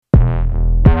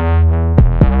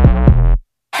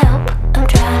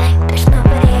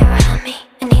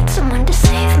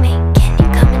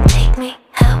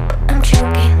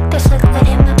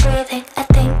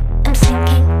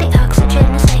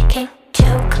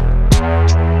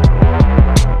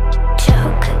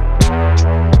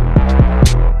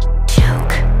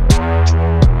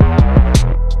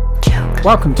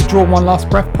Welcome to Draw One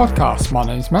Last Breath podcast. My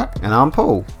name's Matt. And I'm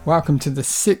Paul. Welcome to the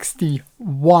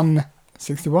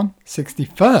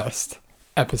 61st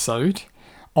episode.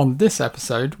 On this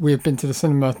episode, we have been to the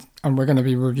cinema and we're going to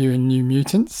be reviewing New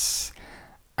Mutants.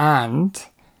 And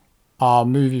our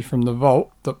movie from the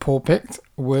vault that Paul picked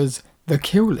was The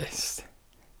Kill List.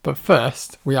 But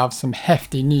first, we have some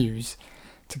hefty news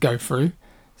to go through.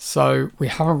 So we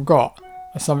haven't got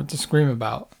something to scream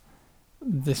about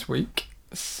this week.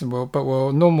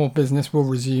 Normal business will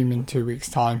resume in 2 weeks'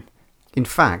 time. In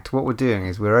fact, what we're doing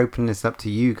is we're opening this up to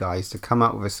you guys to come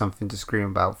up with something to scream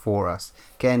about for us.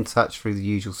 Get in touch through the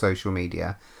usual social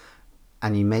media,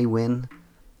 and you may win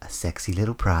a sexy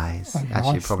little prize. Oh, nice.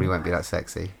 Actually, it probably won't be that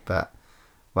sexy, but,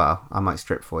 well, I might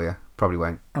strip for you. Probably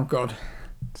won't. Oh, God.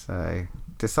 So,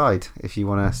 decide if you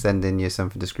want to send in your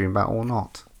something to scream about or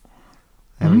not.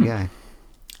 There we go.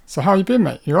 So how you been,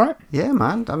 mate? You alright? Yeah,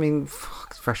 man. I mean,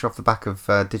 fresh off the back of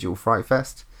Digital Fright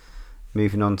Fest.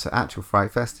 Moving on to actual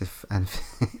Fright Fest,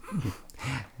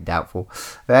 doubtful.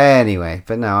 But anyway,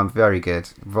 but no, I'm very good.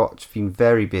 Been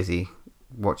very busy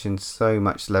watching so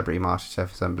much Celebrity MasterChef.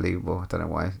 It's unbelievable. I don't know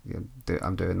why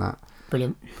I'm doing that.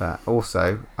 Brilliant. But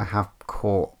also, I have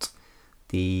caught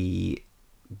the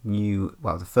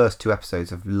first 2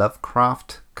 episodes of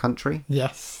Lovecraft Country.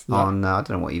 Yes. Yeah. On I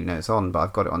don't know what even it's on, but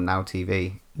I've got it on Now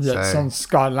TV. Yeah, it's on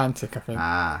Sky Atlantic, I think.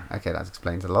 Okay, that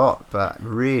explains a lot. But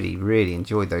really, really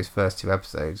enjoyed those first 2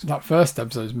 episodes. That first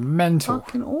episode is mental.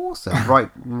 Fucking awesome.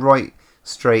 right,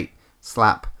 straight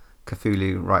slap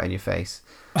Cthulhu right in your face.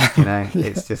 You know, Yeah.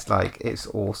 It's just like, it's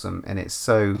awesome. And there's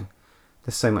so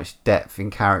much depth in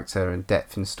character and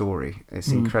depth in story.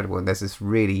 It's incredible. And there's this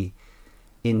really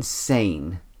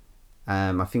insane,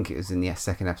 I think it was in the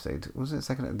second episode. Was it the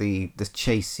second? The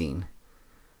chase scene.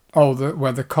 Oh,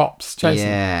 where the cops chasing.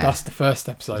 Yeah. That's the first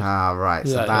episode. Ah, right.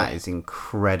 So Yeah, that is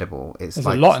incredible. There's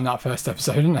a lot in that first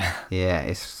episode, isn't there? Yeah,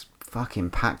 it's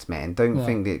fucking packed, man. Don't Yeah.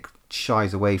 think it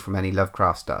shies away from any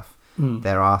Lovecraft stuff.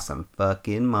 There are some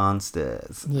fucking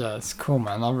monsters. Yeah, it's cool,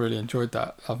 man. I really enjoyed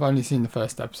that. I've only seen the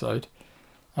first episode,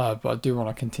 but I do want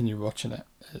to continue watching it.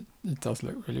 It does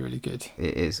look really, really good.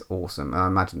 It is awesome. I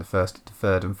imagine the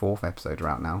third and fourth episode are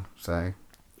out now. So,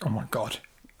 Oh my God.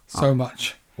 So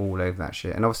much. all over that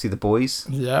shit. And obviously the boys.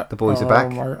 Yeah. The boys are back.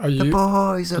 The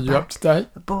boys are you back. up to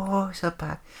date? The boys are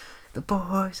back. The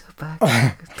boys are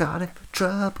back. Started for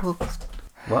trouble.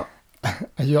 What?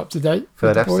 Are you up to date?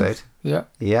 Third with the boys? episode. Yeah.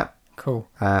 Yeah. Cool.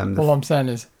 The All I'm saying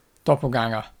is,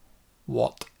 Doppelganger.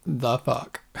 What the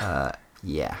fuck?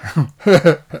 Yeah.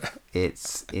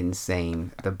 It's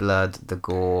insane. The blood, the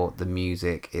gore, the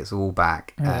music, it's all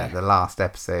back. Yeah. The last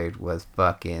episode was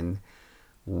fucking,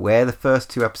 where the first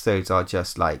 2 episodes are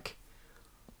just like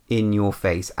in your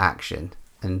face action,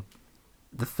 and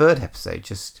the third episode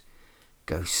just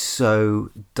goes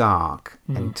so dark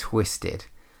and twisted.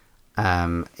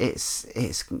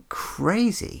 It's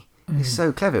crazy. It's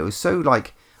so clever. It was so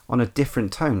like on a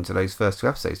different tone to those first 2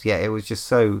 episodes. Yeah, it was just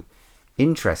so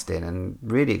interesting and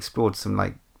really explored some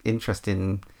like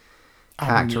interesting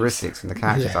characteristics in the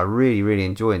characters. Yeah. I really, really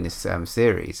enjoying this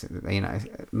series. You know,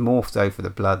 more so for the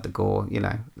blood, the gore. You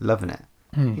know, loving it.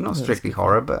 Not strictly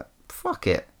horror, but fuck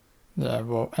it. Yeah,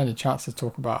 well, any chance to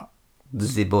talk about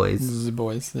The boys. the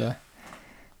boys, yeah.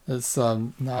 It's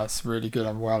it's really good.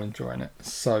 I'm well enjoying it.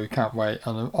 So can't wait.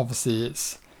 And obviously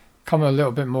it's come a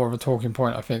little bit more of a talking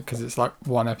point, I think, because it's like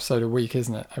 1 episode a week,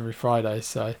 isn't it? Every Friday,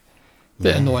 so a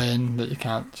bit annoying that you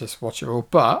can't just watch it all.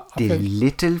 But I The think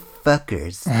little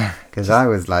fuckers. Because I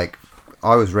was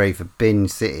ready for binge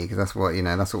city, because that's what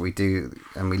we do,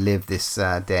 and we live this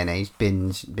day and age,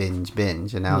 binge.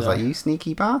 And I was like, you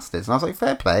sneaky bastards. And I was like,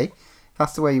 fair play. If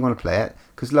that's the way you want to play it,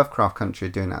 because Lovecraft Country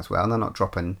are doing that as well, and they're not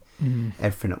dropping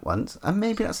everything at once, and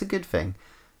maybe that's a good thing,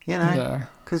 you know,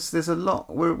 because there's a lot,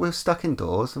 we're stuck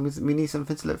indoors, and we need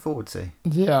something to look forward to.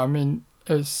 Yeah, I mean,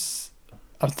 I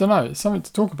don't know, it's something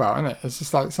to talk about, isn't it? It's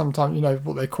just like sometimes, you know,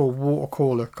 what they call water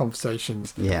cooler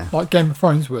conversations. Yeah. Like Game of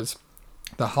Thrones was,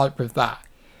 the hype with that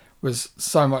was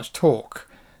so much talk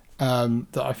that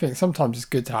I think sometimes it's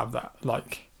good to have that,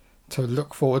 like, to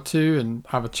look forward to and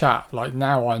have a chat. Like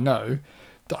now I know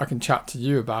that I can chat to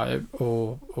you about it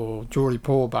or Geordie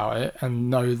Paul about it and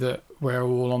know that we're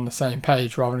all on the same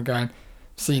page rather than going,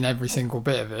 seen every single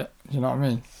bit of it. You know what I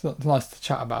mean? So it's nice to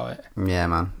chat about it. Yeah,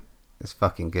 man. It's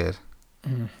fucking good.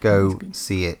 Go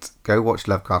see it. Go watch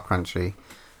Lovecraft Country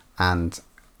and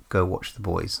go watch The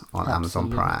Boys on Absolutely.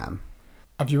 Amazon Prime.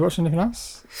 Have you watched anything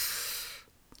else?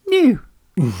 No.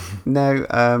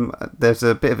 There's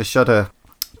a bit of a Shudder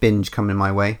binge coming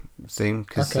my way soon,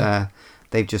 because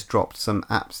they've just dropped some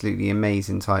absolutely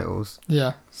amazing titles.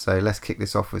 Yeah. So let's kick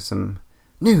this off with some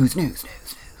news.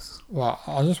 Well,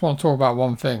 I just want to talk about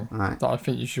one thing Right. that I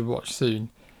think you should watch soon.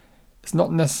 It's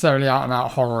not necessarily out and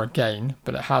out horror again,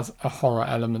 but it has a horror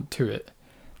element to it.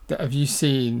 Have you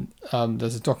seen?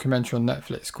 There's a documentary on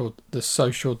Netflix called The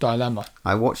Social Dilemma.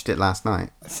 I watched it last night.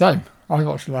 Same. I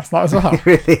watched it last night as well.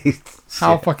 Really?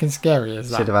 How fucking scary is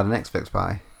that? Should have had an Xbox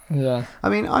pie. Yeah. I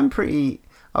mean,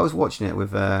 I was watching it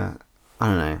with I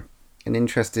don't know, an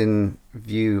interesting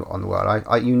view on the world.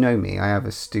 I you know me, I have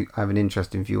an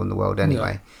interesting view on the world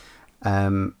anyway. Yeah.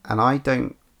 And I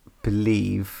don't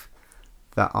believe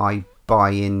that I buy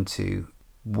into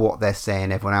what they're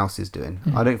saying everyone else is doing.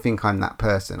 I don't think I'm that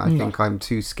person. I think I'm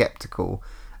too skeptical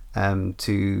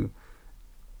to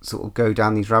sort of go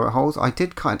down these rabbit holes.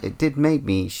 It did make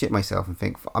me shit myself and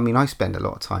think, I mean, I spend a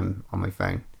lot of time on my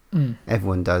phone.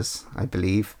 Everyone does, I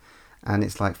believe. And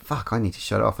it's like, fuck, I need to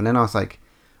shut it off. And then I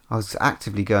was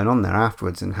actively going on there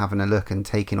afterwards and having a look and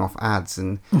taking off ads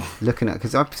and looking at,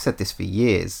 because I've said this for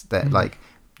years, that like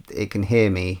it can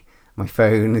hear me, my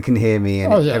phone can hear me,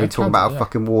 and every talk about a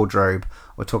fucking wardrobe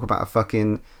or talk about a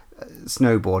fucking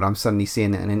snowboard, I'm suddenly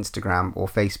seeing it on Instagram or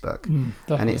Facebook.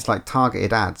 And it's like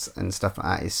targeted ads and stuff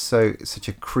like that is such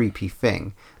a creepy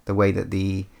thing, the way that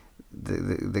the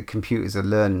computers are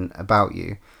learning about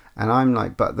you. And I'm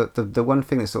like, but the one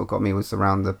thing that sort of got me was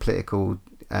around the political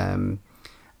and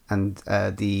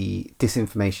the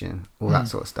disinformation, all that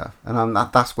sort of stuff. And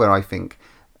that's where I think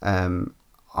I'm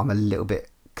a little bit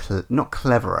not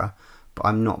cleverer, but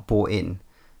I'm not bought in.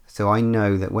 So I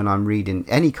know that when I'm reading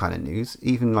any kind of news,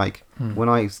 even like when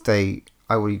I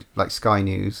read like Sky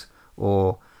News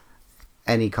or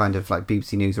any kind of like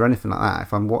BBC News or anything like that,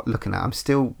 if I'm looking at, I'm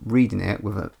still reading it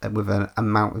with an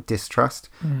amount of distrust.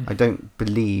 I don't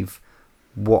believe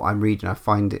what I'm reading. I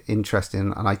find it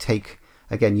interesting,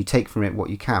 and you take from it what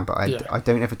you can, but I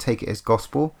don't ever take it as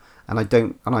gospel, and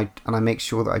I make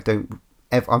sure that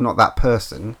I'm not that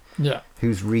person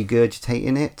who's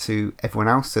regurgitating it to everyone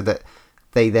else, so that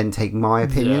they then take my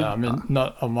opinion. Yeah, I mean,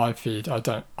 not on my feed. I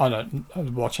don't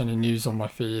watch any news on my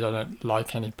feed. I don't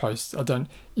like any posts. I don't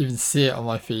even see it on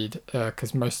my feed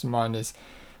because most of mine is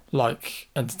like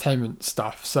entertainment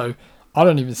stuff. So I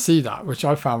don't even see that, which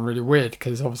I found really weird,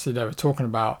 because obviously they were talking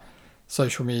about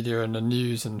social media and the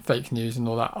news and fake news and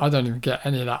all that. I don't even get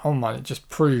any of that on mine. It just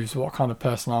proves what kind of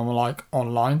person I'm like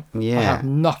online. Yeah. I have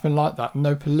nothing like that.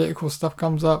 No political stuff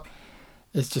comes up.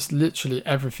 It's just literally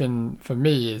everything for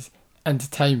me is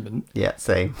entertainment. Yeah,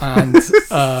 same. And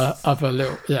other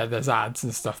little, there's ads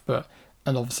and stuff,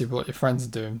 and obviously what your friends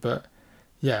are doing. But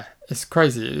yeah, it's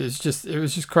crazy. It was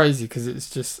just crazy, because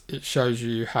it shows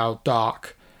you how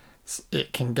dark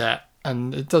it can get.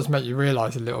 And it does make you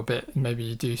realise a little bit, maybe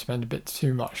you do spend a bit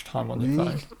too much time on your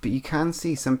phone. But you can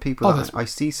see some people, I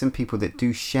see some people that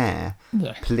do share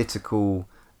political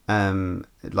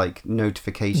like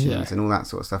notifications and all that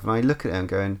sort of stuff. And I look at it and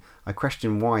go, and I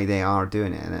question why they are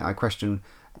doing it. And I question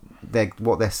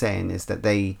what they're saying is that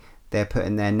they're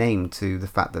putting their name to the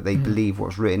fact that they believe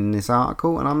what's written in this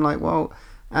article. And I'm like, well,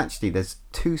 actually, there's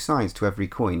two sides to every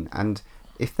coin. And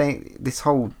if this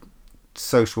whole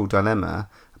social dilemma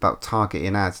about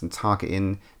targeting ads and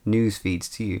targeting news feeds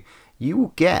to you, you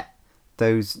will get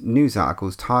those news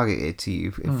articles targeted to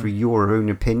you for your own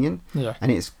opinion.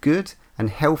 And it's good and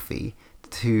healthy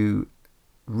to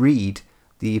read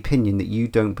the opinion that you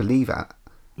don't believe at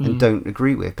and don't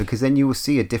agree with, because then you will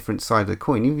see a different side of the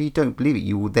coin. Even if you don't believe it,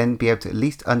 you will then be able to at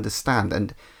least understand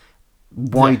and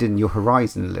widen your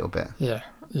horizon a little bit.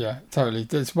 Yeah, totally.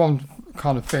 There's one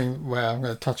kind of thing where I'm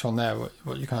going to touch on there,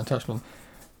 what you kind of touched on.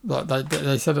 Like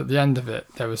they said at the end of it,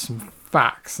 there was some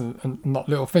facts and not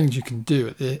little things you can do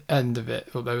at the end of it,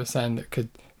 what they were saying, that could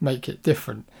make it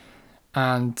different.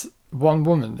 And one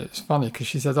woman, it's funny because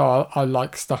she said, I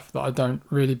like stuff that I don't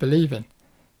really believe in,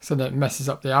 so that it messes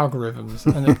up the algorithms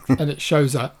and it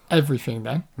shows her everything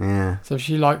then. Yeah. So if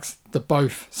she likes the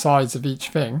both sides of each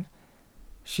thing,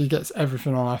 she gets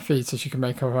everything on her feed, so she can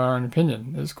make her own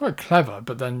opinion. It's quite clever,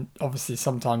 but then obviously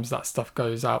sometimes that stuff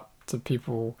goes out to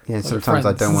people. Yeah, sometimes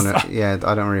I don't want to. Yeah,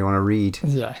 I don't really want to read.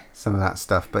 Some of that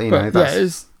stuff, but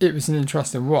it was an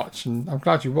interesting watch, and I'm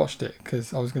glad you watched it,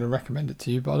 because I was going to recommend it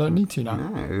to you, but I don't need to now.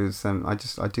 No, it was.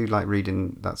 I do like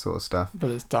reading that sort of stuff.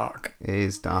 But it's dark. It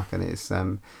is dark, and it's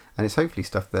hopefully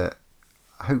stuff that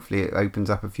hopefully it opens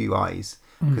up a few eyes,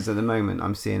 because at the moment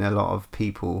I'm seeing a lot of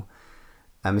people,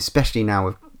 especially now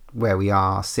with where we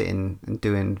are sitting and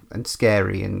doing and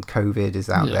scary, and COVID is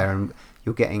out there, and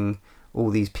you're getting all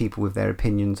these people with their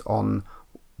opinions on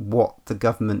what the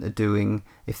government are doing,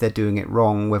 if they're doing it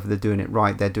wrong, whether they're doing it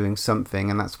right, they're doing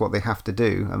something, and that's what they have to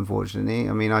do, unfortunately.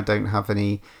 I mean, I don't have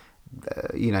any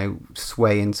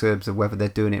sway in terms of whether they're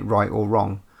doing it right or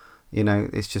wrong. You know,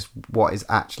 it's just what is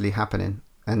actually happening,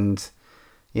 and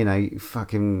you know,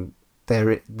 fucking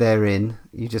they're in.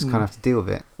 You just kind of have to deal with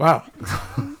it. Wow,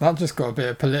 that just got a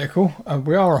bit political.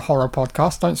 We are a horror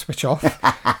podcast. Don't switch off.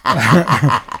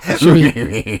 Should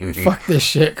we fuck this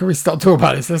shit? Can we stop talking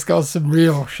about this? Let's go on some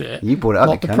real shit. You brought it up,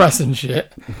 not depressing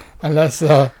shit. And let's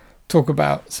talk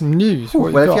about some news.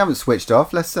 Well, if you haven't switched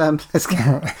off, let's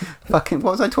get fucking.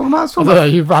 What was I talking about? I don't know,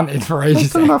 you ranted for ages. I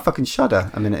was talking about fucking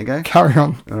Shudder a minute ago. Carry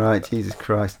on. All right, Jesus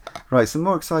Christ. Right, some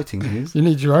more exciting news. You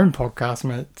need your own podcast,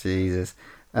 mate. Jesus.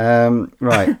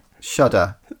 Right,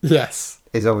 Shudder. Yes.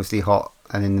 Is obviously hot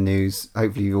and in the news.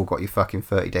 Hopefully you've all got your fucking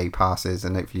 30-day passes,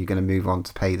 and hopefully you're going to move on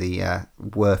to pay the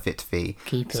worth it fee.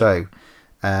 Keep it. So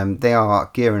they are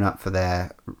gearing up for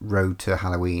their road to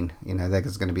Halloween. You know,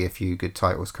 there's going to be a few good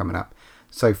titles coming up.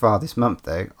 So far this month,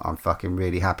 though, I'm fucking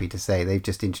really happy to say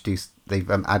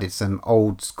they've added some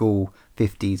old school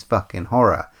 50s fucking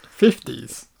horror.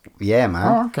 50s? Yeah, man.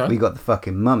 Oh, okay. We got the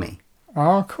fucking Mummy.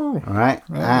 Oh, cool. All right,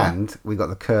 Yeah. and we got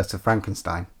the Curse of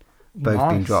Frankenstein. Both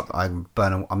been dropped. I'm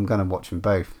gonna watch them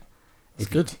both. It's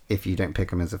good. If you don't pick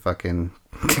them as a fucking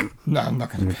No, I'm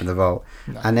not going to. for the vault.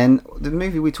 No. And then the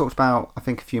movie we talked about, I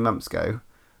think a few months ago,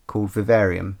 called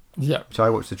Vivarium, Yeah. which I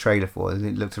watched the trailer for, and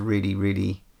it looked a really,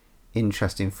 really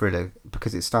interesting thriller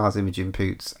because it stars Imogen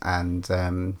Poots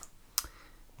and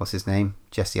what's his name,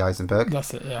 Jesse Eisenberg,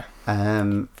 That's it, yeah.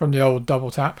 from From the old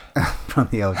double tap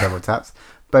the old Double Taps.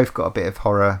 Both got a bit of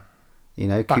horror, you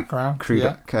know, background.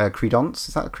 Yeah. credence.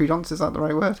 Is that credence? Is that the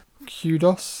right word?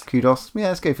 Kudos. Kudos. Yeah,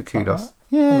 let's go for kudos. Right?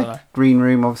 I Yeah. don't know. Green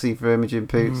Room, obviously, for Imogen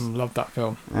Poots. Love that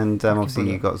film. And obviously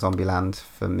brilliant. you've got Zombieland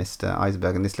for Mr.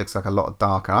 Eisenberg. And this looks like a lot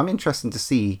darker. I'm interested to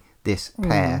see this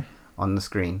pair on the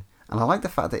screen. And I like the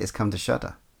fact that it's come to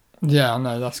Shudder. Yeah, I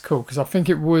know, that's cool. Because I think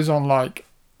it was on, like,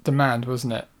 demand,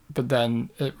 wasn't it? But then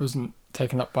it wasn't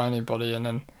taken up by anybody. And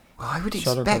then Well, I would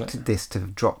Shudder got expect this to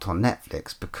have dropped on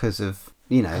Netflix because of,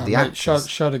 you know, the mate, actors.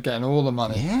 Shudder getting all the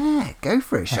money. Yeah, go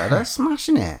for it, Shudder.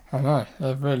 Smashing it. I know.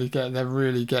 They're really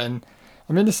getting...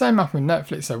 I mean, the same happened with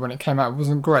Netflix, though. When it came out, it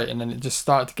wasn't great. And then it just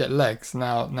started to get legs.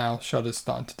 Now Shudder's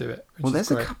starting to do it. Well,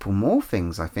 there's a couple more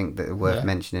things I think that are worth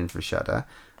mentioning for Shudder.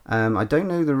 I don't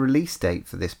know the release date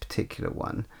for this particular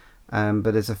one,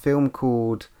 but there's a film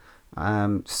called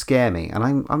Scare Me, and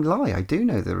I do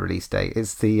know the release date.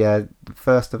 It's the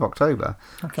 1st of October.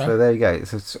 Okay. So there you go.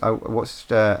 I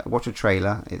watched a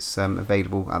trailer. It's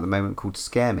available at the moment, called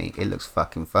Scare Me. It looks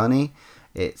fucking funny.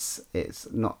 It's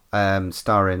not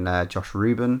starring Josh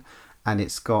Rubin, and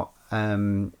it's got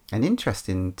an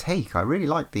interesting take. I really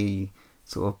like the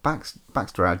sort of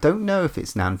backstory. I don't know if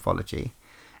it's an anthology.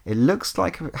 It looks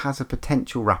like it has a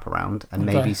potential wraparound and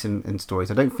maybe some stories.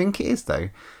 I don't think it is, though.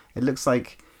 It looks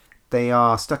like they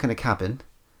are stuck in a cabin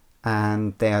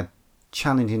and they are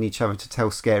challenging each other to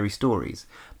tell scary stories.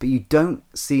 But you don't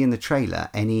see in the trailer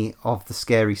any of the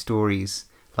scary stories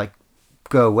like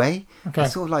go away. Okay.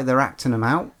 It's sort of like they're acting them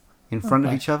out in front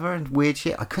of each other and weird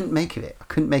shit. I couldn't make it.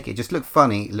 It just looked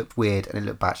funny, it looked weird, and it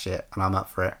looked batshit, and I'm up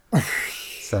for it.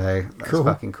 So that's Cool.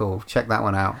 fucking cool. Check that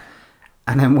one out.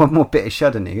 And then one more bit of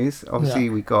Shudder news. Obviously,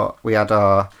 we had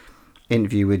our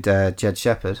interview with Jed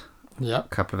Shepherd Yep. a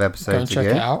couple of Go and episodes check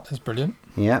ago. it out. It's brilliant.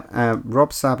 Yeah,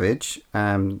 Rob Savage,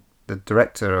 the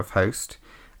director of Host,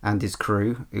 and his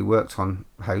crew who worked on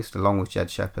Host along with Jed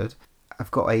Shepherd,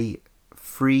 have got a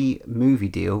free movie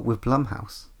deal with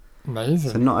Blumhouse.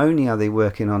 Amazing. So not only are they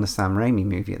working on a Sam Raimi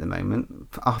movie at the moment,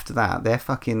 after that they're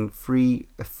fucking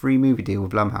a free movie deal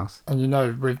with Blumhouse. And you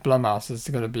know, with Blumhouse, it's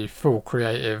going to be full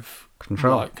creative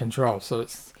Control. control. So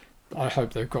I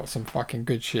hope they've got some fucking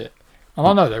good shit, and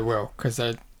I know they will because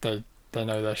they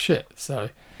know their shit. So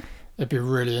it'd be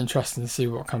really interesting to see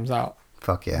what comes out.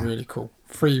 Fuck yeah. Really cool.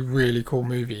 3 really cool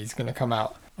movies going to come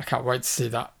out. I can't wait to see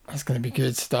that. That's going to be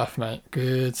good stuff, mate.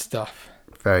 Good stuff.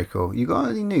 Very cool. You got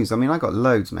any news? I mean, I got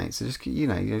loads, mate. So just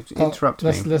you interrupt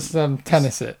me. Let's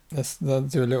tennis it. Let's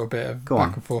do a little bit of Go back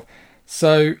on. and forth.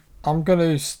 So I'm going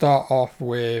to start off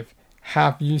with: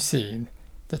 have you seen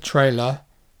the trailer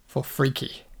for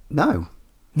Freaky? No.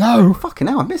 No. Fucking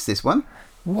hell, I missed this one.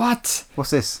 What?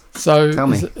 What's this? So Tell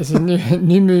me. it's a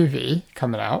new movie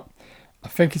coming out. I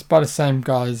think it's by the same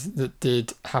guys that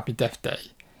did Happy Death Day.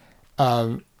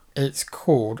 It's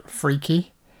called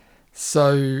Freaky.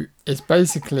 So it's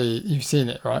basically, you've seen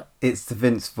it, right? It's the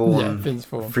Vince Vaughn, Yeah, Vince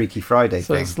Vaughn. Freaky Friday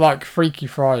So thing. it's like Freaky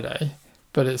Friday,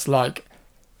 but it's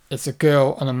a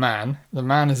girl and a man. The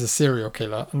man is a serial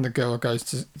killer, and the girl goes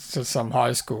to some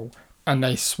high school, and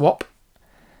they swap,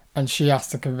 and she has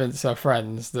to convince her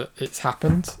friends that it's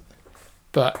happened.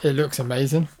 But it looks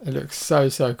amazing. It looks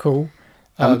so cool.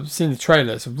 I've seen the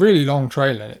trailer. It's a really long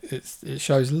trailer. It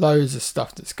shows loads of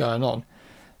stuff that's going on.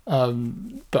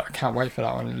 But I can't wait for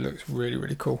that one. It looks really,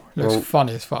 really cool. It looks Well,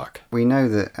 funny as fuck. We know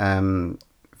that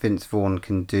Vince Vaughn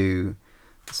can do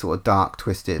sort of dark,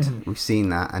 twisted. We've seen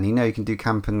that, and he can do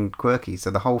camp and quirky.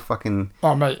 So the whole fucking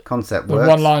Oh mate, concept the works.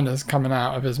 one-liners coming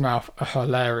out of his mouth are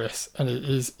hilarious, and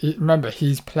remember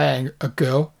he's playing a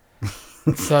girl,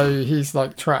 so he's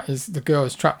like the girl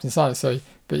is trapped inside. So,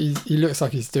 but he looks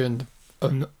like he's doing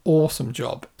an awesome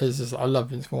job. It's just I love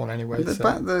Vince Vaughn anyway.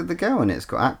 The girl in it's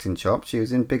got acting chops. She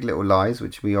was in Big Little Lies,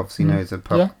 which we obviously know is a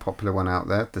popular one out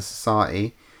there. The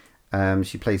Society.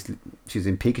 She was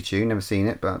in Pikachu. Never seen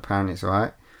it, but apparently it's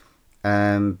alright.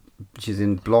 She's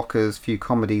in Blockers, few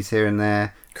comedies here and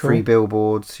there. Cool. 3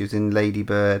 Billboards. She was in Lady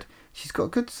Bird. She's got a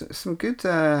good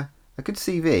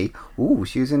CV. Ooh,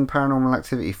 she was in Paranormal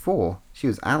Activity 4. She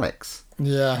was Alex.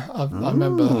 Yeah, I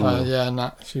remember her. Yeah, and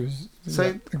that she was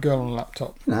a girl on a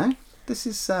laptop. This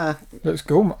is looks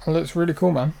cool. It looks really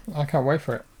cool, man. I can't wait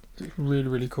for it. It's really,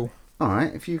 really cool. All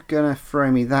right, if you're gonna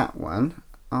throw me that one,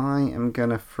 I am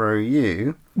gonna throw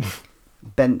you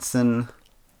Benson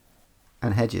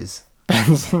and Hedges.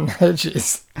 Benson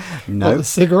Hedges. No, what, the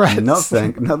cigarettes.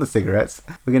 Not the cigarettes.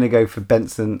 We're gonna go for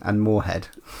Benson and Moorhead.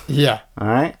 Yeah. All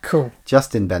right. Cool.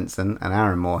 Justin Benson and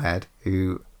Aaron Moorhead,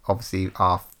 who obviously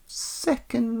our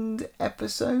second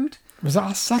episode. Was that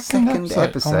our second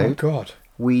episode? Oh my god.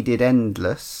 We did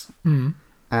Endless.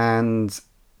 And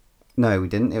no, we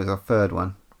didn't. It was our third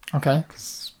one. Okay.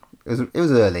 Because it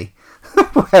was early,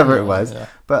 whatever it was. Yeah.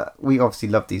 But we obviously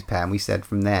loved these pair, and we said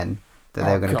from then that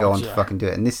they were going to go on to fucking do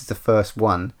it. And this is the first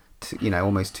one,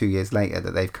 almost 2 years later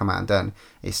that they've come out and done.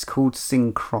 It's called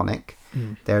Synchronic.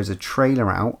 There's a trailer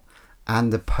out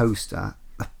and the poster.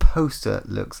 The poster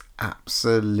looks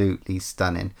absolutely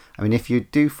stunning. I mean, if you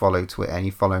do follow Twitter and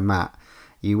you follow Matt,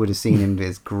 you would have seen him do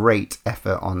his great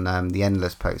effort on the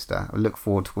Endless poster. I look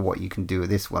forward to what you can do with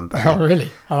this one. But, oh,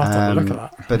 really? I'll have to have a look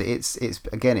at that. But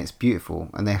it's beautiful,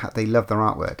 and they love their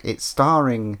artwork. It's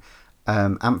starring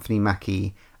Anthony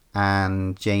Mackie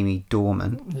and Jamie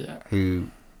Dornan,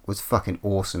 who was fucking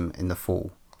awesome in The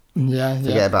Fall. Yeah,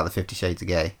 Forget about the 50 Shades of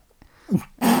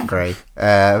Grey.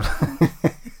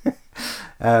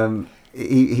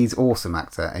 He's awesome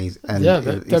actor, and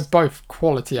they're both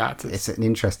quality actors.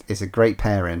 It's a great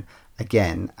pairing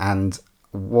again, and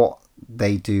what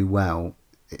they do well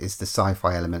is the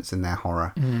sci-fi elements in their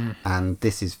horror, and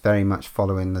this is very much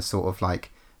following the sort of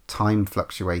like time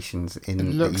fluctuations in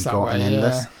Endless.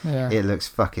 Yeah. It looks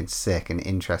fucking sick and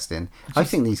interesting. I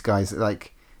think these guys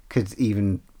could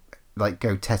even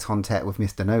go tete-a-tete with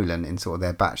Mr. Nolan in sort of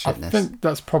their batshitness. I think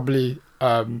that's probably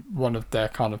one of their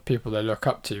kind of people they look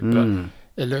up to, but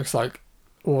it looks like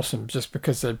awesome just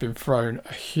because they've been thrown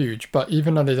a huge, but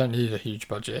even though they don't need a huge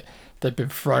budget, they've been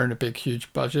thrown a big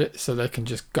huge budget so they can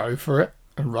just go for it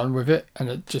and run with it, and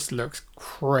it just looks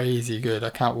crazy good. I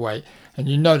can't wait. And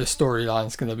the storyline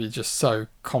is going to be just so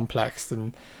complex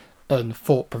and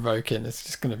thought-provoking. It's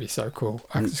just going to be so cool.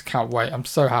 I just can't wait. I'm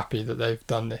so happy that they've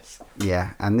done this.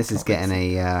 Yeah, and this is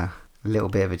getting a little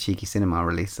bit of a cheeky cinema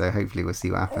release, so hopefully we'll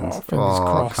see what happens. Fingers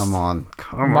crossed. Come on.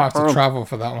 I might have to travel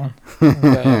for that one.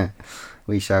 Yeah.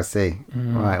 We shall see.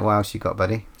 Right, what else you got,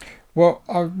 buddy? Well,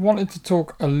 I wanted to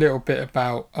talk a little bit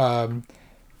about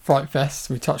Fright Fest.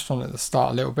 We touched on it at the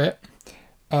start a little bit.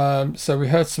 So we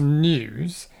heard some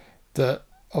news that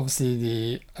obviously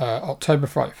the October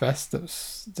Fright Fest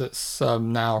that's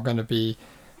now going to be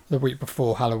the week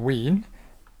before Halloween,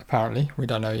 apparently. We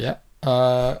don't know yet.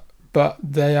 But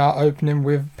they are opening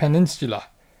with Peninsula,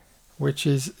 which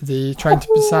is the Train to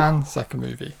Busan second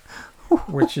movie,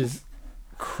 which is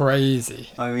crazy.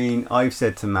 I mean, I've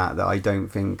said to Matt that I don't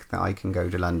think that I can go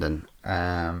to London.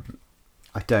 I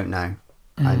don't know.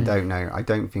 I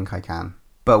don't think I can.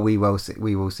 But we will see.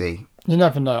 We will see. You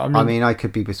never know. I mean, I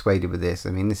could be persuaded with this. I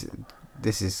mean, this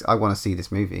is. I want to see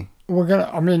this movie.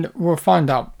 We'll find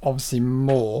out obviously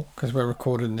more because we're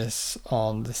recording this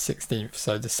on the 16th.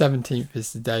 So the 17th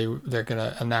is the day they're going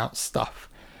to announce stuff.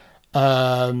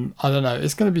 I don't know.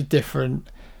 It's going to be different.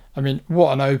 I mean,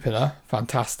 what an opener.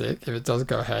 Fantastic if it does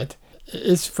go ahead. It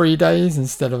is 3 days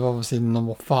instead of obviously the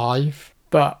normal 5.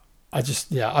 But I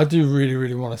do really,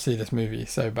 really want to see this movie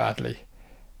so badly.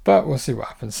 But we'll see what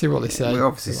happens. See what they say. We'll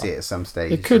obviously see it at some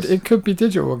stage. It could be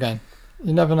digital again.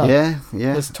 You never know. Yeah.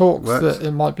 There's talks that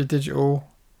it might be digital.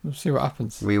 We'll see what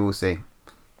happens. We will see.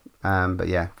 But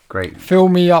yeah, great. Fill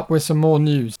me up with some more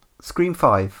news. Scream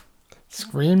 5.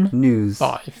 Scream News.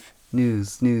 5.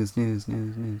 News.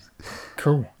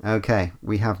 Cool. Okay,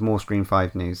 we have more Scream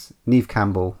 5 news. Neve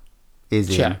Campbell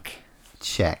is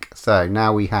Check. So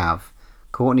now we have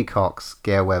Courtney Cox,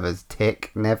 Gail Weathers, tick.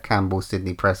 Neve Campbell,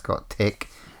 Sidney Prescott, tick.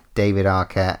 David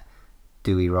Arquette,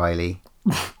 Dewey Riley,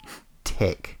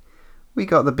 tick. we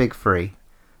got the big three.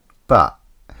 But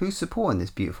who's supporting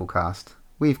this beautiful cast?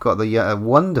 We've got the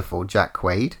wonderful Jack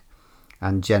Quaid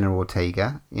and Jenna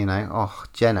Ortega. You know,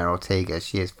 Jenna Ortega,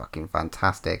 she is fucking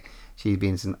fantastic. She's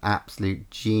been in some absolute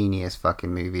genius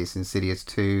fucking movies. Insidious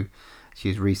 2.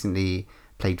 She's recently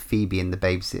played Phoebe in The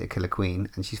Babysitter Killer Queen,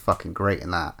 and she's fucking great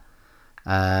in that.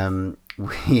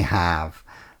 We have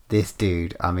this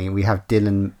dude. I mean, we have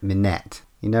Dylan Minnette.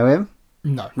 You know him?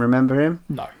 No. Remember him?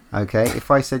 No. Okay, if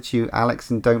I said to you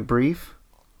Alex in Don't Breathe,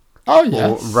 Oh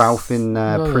yes. or Ralph in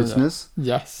Prisoners,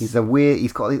 yes. he's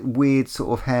got a weird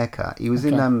sort of haircut. He was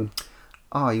in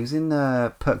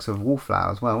Perks of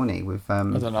Wallflower as well, wasn't he? With I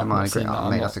don't know. I'm not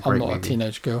that's a great movie. A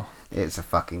teenage girl. It's a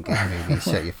fucking good movie.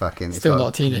 Shut your fucking. Still not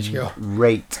a teenage girl.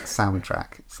 Great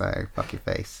soundtrack. So fuck your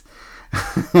face.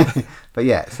 But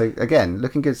yeah, so again,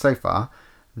 looking good so far.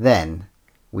 Then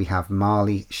we have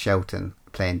Marley Shelton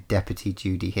playing Deputy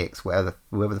Judy Hicks, whoever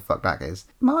the fuck that is.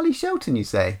 Marley Shelton, you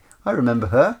say? I remember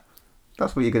her.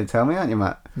 That's what you're going to tell me, aren't you,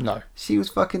 Matt? No. She was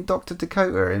fucking Dr.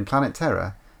 Dakota in Planet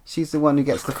Terror. She's the one who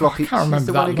gets the floppy... I can't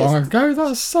remember that long ago.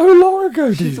 That's so long ago,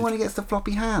 dude. She's the one who gets the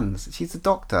floppy hands. She's the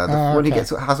doctor. The one who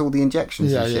has all the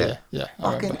injections and shit. Yeah.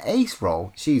 Fucking ace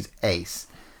role. She's ace.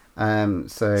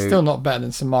 So still not better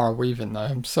than Samara Weaving, though.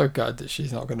 I'm so gutted that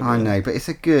she's not going to be. I know, but it's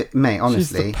a good... Mate,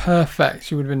 honestly...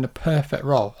 She would have been the perfect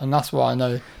role. And that's why I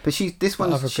know... But she's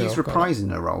reprising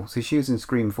her role. So she was in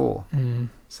Scream 4.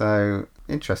 So,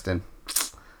 interesting.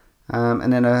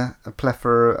 And then a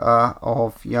plethora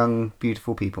of young,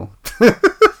 beautiful people.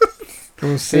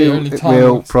 We'll see.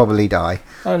 We'll probably die.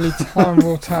 Only time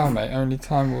will tell, mate. Only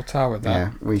time will tell with that.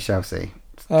 Yeah, we shall see.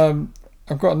 I've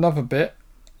got another bit.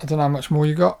 I don't know how much more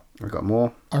you got. I've got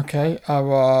more. Okay,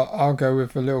 I'll go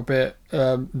with a little bit.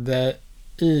 There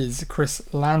is Chris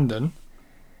Landon,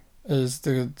 is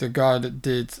the guy that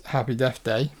did Happy Death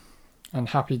Day and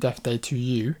Happy Death Day to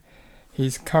You.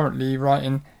 He's currently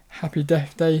writing Happy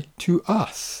Death Day to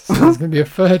Us. So there's going to be a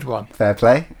third one. Fair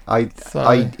play.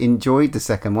 I enjoyed the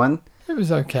second one. It was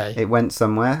okay. It went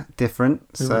somewhere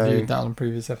different. We reviewed that on the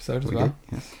previous episode as well.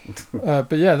 Did, yes.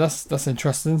 But yeah, that's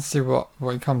interesting to see what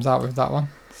he comes out with that one.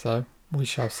 So we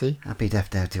shall see. Happy Death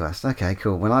Day to Us. Okay,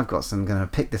 cool. Well, I'm going to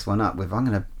pick this one up with. I'm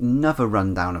going to another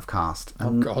rundown of cast.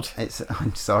 Oh God!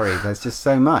 I'm sorry. There's just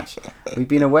so much. We've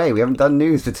been away. We haven't done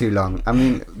news for too long. I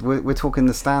mean, we're talking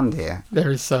The Stand here. There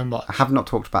is so much. I have not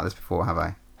talked about this before, have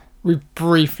I? We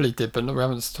briefly did, but we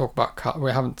haven't spoke about cast.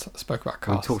 We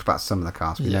talked about some of the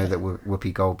cast. We know that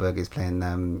Whoopi Goldberg is playing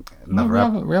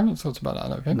Mother. We haven't talked about that, I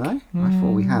don't think. No? I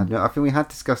thought we had. No, I think we had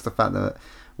discussed the fact that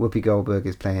Whoopi Goldberg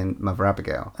is playing Mother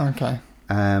Abigail. Okay.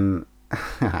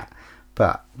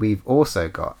 But we've also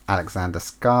got Alexander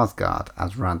Skarsgård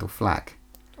as Randall Flagg.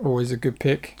 Always a good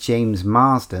pick. James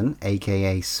Marsden,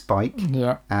 a.k.a. Spike,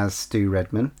 as Stu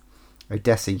Redman.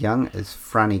 Odessa Young as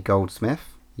Franny Goldsmith.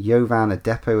 Jovan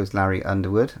Adepo as Larry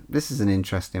Underwood. This is an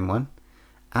interesting one.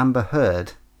 Amber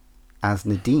Heard as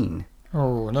Nadine.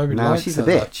 Oh, nobody now likes she's her, a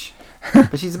bitch,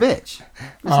 but she's a bitch.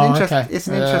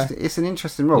 It's an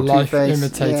interesting role. Life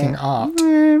imitating art.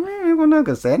 Well, I'm not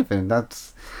gonna say anything.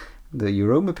 That's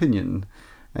your own opinion.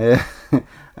 Team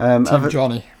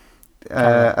Johnny.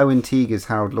 Owen Teague as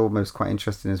Harold Lawmo's quite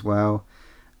interesting as well.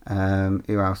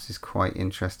 Who else is quite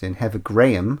interesting? Heather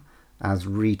Graham as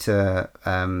Rita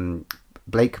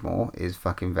Blakemore is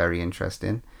fucking very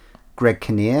interesting. Greg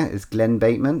Kinnear as Glenn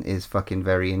Bateman is fucking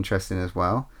very interesting as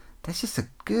well. That's just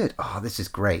this is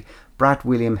great. Brad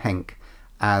William Henk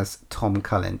as Tom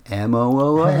Cullen.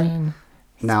 M-O-O-N.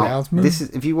 Now,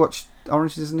 have you watched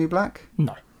Orange is the New Black?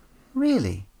 No.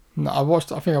 Really? No, I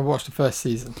think I watched the first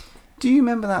season. Do you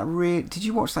remember that? Did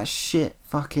you watch that shit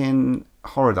fucking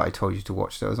horror that I told you to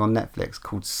watch that was on Netflix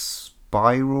called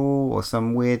Spiral or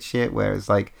some weird shit where it's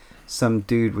like some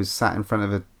dude was sat in front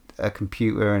of a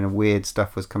computer and weird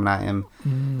stuff was coming at him? Do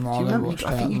you remember?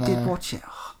 I think you did watch it.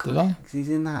 Oh, God, did I? Because he's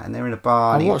in that and they're in a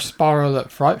bar. I watched Spiral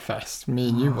at Fright Fest. Me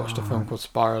and you watched a film called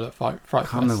Spiral at Fright Fest. I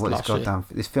can't remember what it's goddamn.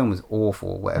 This film was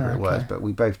awful, whatever it was, but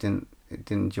we both didn't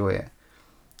enjoy it.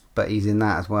 But he's in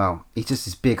that as well. He's just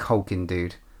this big hulking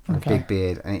dude with a big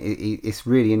beard, and it's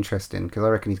really interesting because I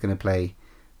reckon he's going to play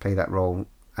that role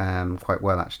quite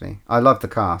well. Actually, I love the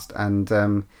cast.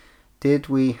 And did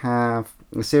we have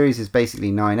the series is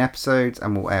basically 9 episodes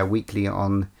and will air weekly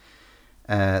on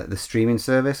the streaming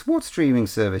service. What streaming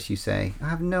service, you say? I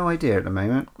have no idea at the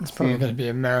moment. It's probably going to be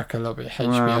America, a little bit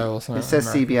HBO or something. It says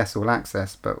CBS All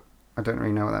Access, but I don't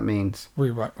really know what that means. We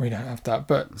don't have that,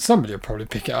 but somebody will probably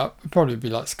pick it up. It'll probably be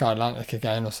like Sky Atlantic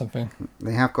again or something.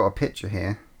 They have got a picture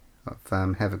here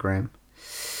of Heather Graham.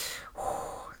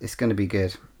 It's going to be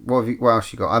good. What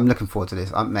else you got? I'm looking forward to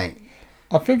this. Mate,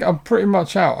 I think I'm pretty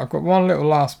much out. I've got one little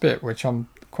last bit which I'm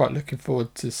quite looking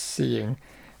forward to seeing.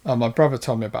 My brother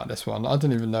told me about this one. I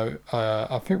didn't even know.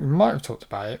 I think we might have talked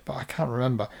about it, but I can't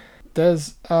remember.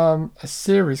 There's a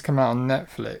series come out on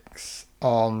Netflix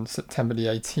on September the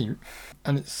 18th,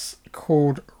 and it's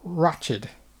called Ratched,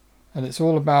 and it's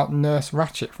all about Nurse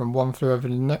Ratched from One Flew Over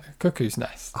the Cuckoo's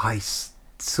Nest. I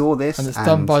saw this, and it's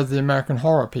done by the American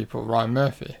Horror people, Ryan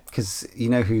Murphy. Because you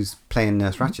know who's playing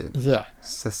Nurse Ratched? Yeah.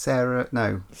 Sarah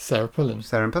Pullen.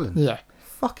 Sarah Pullen. Yeah.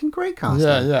 Fucking great casting.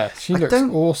 Yeah. She looks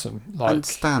awesome. I don't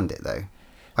understand it though.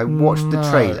 I watched the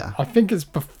trailer. I think it's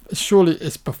surely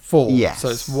it's before. Yes. So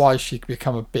it's why she could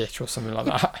become a bitch or something like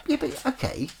that. Yeah, but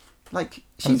okay. Like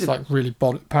she's like really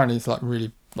apparently it's like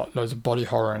really like loads of body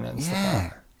horror in it and stuff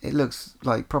like that. It looks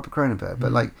like proper Cronenberg,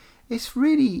 but like it's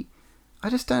really, I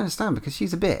just don't understand because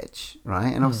she's a bitch,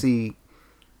 right? And obviously,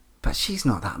 but she's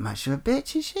not that much of a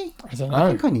bitch, is she? I don't know. I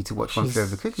think I need to watch One Flew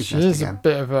Over the Cuckoo's Nest again. She's a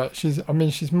bit of a.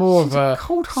 She's more of a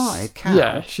cold-hearted cat.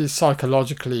 Yeah, she's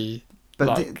psychologically. But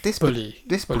like, this bully.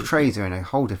 portrays her in a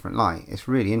whole different light. It's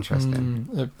really interesting.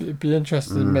 It'd be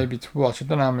interesting maybe to watch. I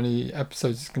don't know how many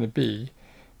episodes it's going to be,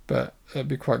 but it'd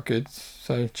be quite good.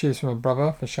 So cheers for my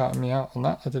brother for shouting me out on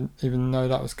that. I didn't even know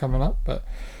that was coming up, but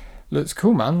looks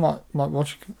cool, man. Might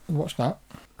watch that.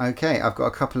 Okay, I've got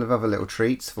a couple of other little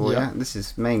treats for you. This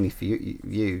is mainly for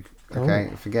you. Okay,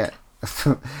 forget.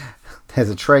 There's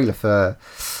a trailer for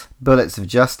Bullets of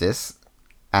Justice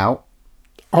out.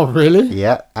 Oh really?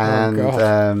 Yeah, and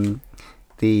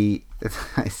the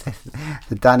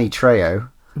Danny Trejo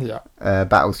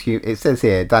battles. It says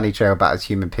here Danny Trejo battles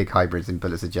human pig hybrids in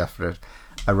Bullets of Justice,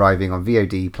 arriving on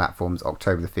VOD platforms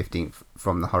October the 15th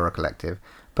from the Horror Collective.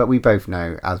 But we both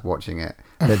know, as watching it,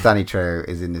 that Danny Trejo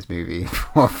is in this movie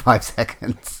for 5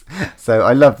 seconds. So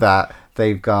I love that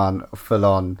they've gone full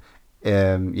on.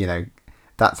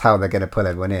 That's how they're going to pull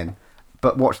everyone in.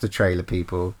 But watch the trailer,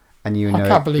 people. And you know I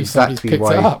can't believe exactly somebody's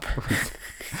picked it up.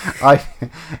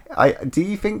 I do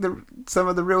you think that some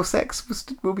of the real sex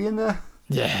will be in there?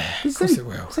 Yeah, of course it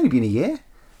will. It's only been a year.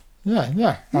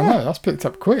 Yeah. I know that's picked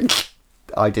up quick.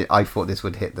 I thought this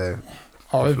would hit the.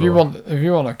 If you want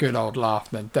a good old laugh,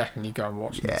 then definitely go and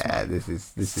watch it. Yeah, this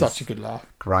is such a good laugh.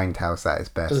 Grindhouse at its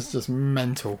best. It's just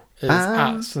mental. It's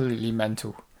absolutely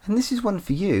mental. And this is one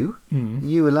for you,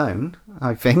 you alone.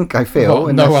 I feel,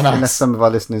 unless some of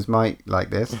our listeners might like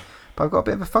this. But I've got a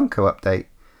bit of a Funko update.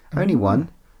 Only one.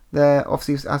 They're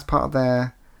obviously as part of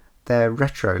their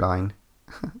retro line.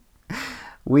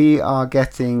 We are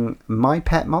getting My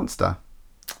Pet Monster.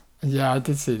 Yeah, I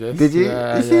did see this. Did you?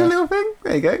 You see the little thing?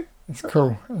 There you go. It's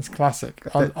cool. It's classic.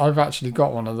 I've actually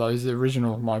got one of those, the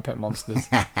original My Pet Monsters,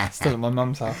 still at my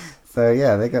mum's house. So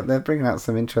yeah, they're bringing out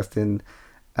some interesting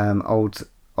our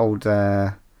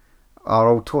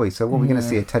old toys. So what are we going to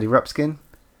see? A Teddy Rupskin,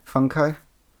 Funko,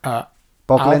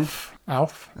 Boglin,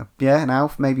 Alf. Yeah, an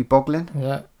Alf, maybe Boglin.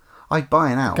 Yeah, I'd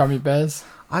buy an Alf. Gummy bears.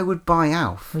 I would buy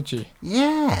Alf. Would you?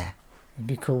 Yeah, it'd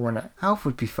be cool, wouldn't it? Alf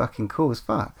would be fucking cool as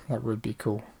fuck. That would be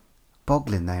cool.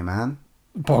 Boglin though, man.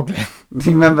 Boglin. Do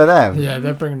you remember them? Yeah,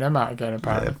 they're bringing them out again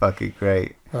apparently. They're fucking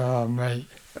great. Oh mate.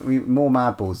 More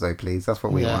Mad Balls though, please. That's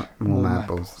what we want. More Mad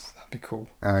Balls. That'd be cool.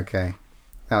 Okay.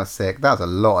 That was sick. That was a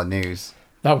lot of news.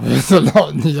 That was a lot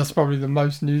of news. That's probably the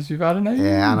most news we've had in ages.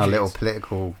 Yeah, and a little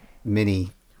political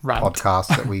mini podcast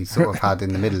that we sort of had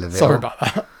in the middle of it. Sorry about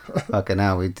that. Okay,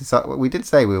 now we did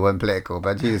say we weren't political,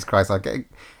 but Jesus Christ, it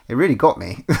really got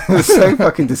me. It was so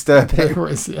fucking disturbing. It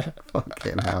was, yeah.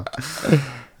 Fucking hell.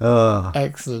 Oh.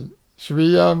 Excellent. Should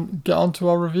we get on to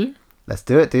our review? Let's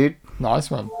do it, dude.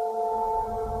 Nice one.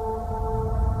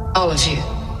 All of you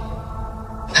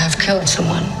have killed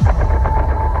someone.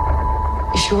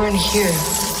 If you weren't here,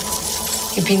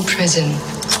 you'd be in prison.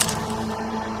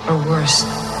 Or worse.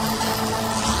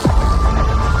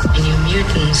 And you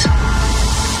mutants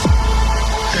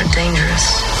are dangerous.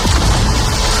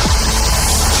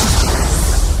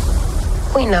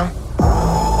 We know.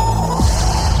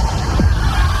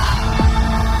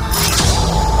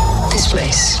 This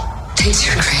place takes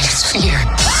your greatest fear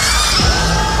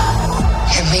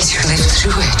and makes you live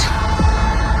through it.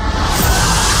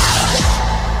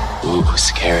 Ooh,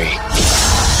 scary.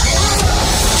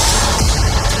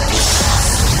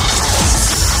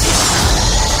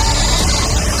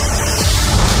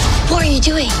 What are you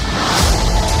doing?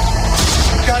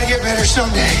 Gotta get better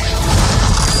someday.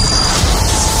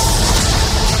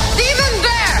 Even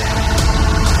there!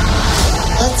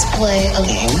 Let's play a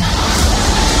game.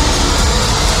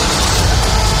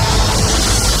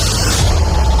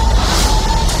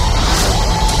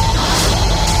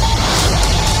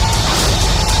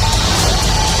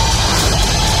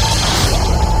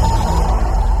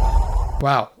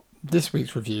 Wow, this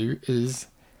week's review is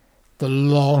the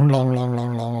long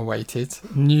awaited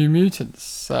New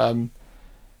Mutants.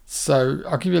 So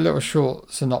I'll give you a little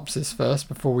short synopsis first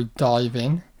before we dive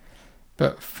in.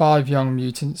 But 5 young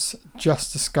mutants,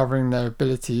 just discovering their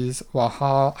abilities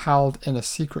while held in a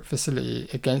secret facility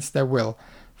against their will,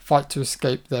 fight to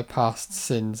escape their past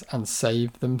sins and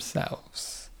save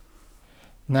themselves.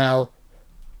 Now,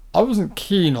 I wasn't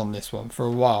keen on this one for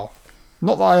a while.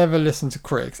 Not that I ever listened to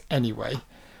critics anyway,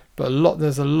 but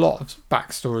there's a lot of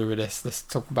backstory with this. Let's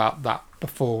talk about that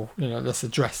before, let's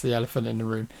address the elephant in the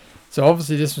room. So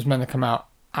obviously this was meant to come out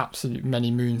absolute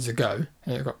many moons ago,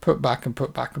 and it got put back.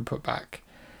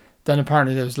 Then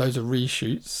apparently there was loads of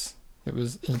reshoots. It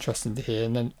was interesting to hear,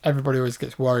 and then everybody always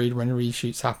gets worried when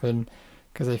reshoots happen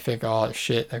because they think, oh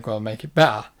shit, they've got to make it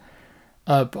better.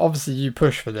 But obviously you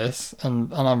pushed for this,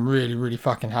 and I'm really, really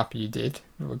fucking happy you did.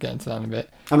 We'll get into that in a bit.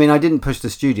 I mean, I didn't push the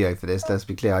studio for this, let's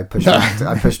be clear. I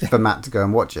pushed for Matt to go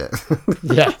and watch it.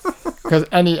 Yeah, because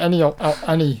any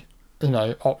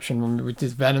option when we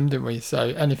did Venom, didn't we? So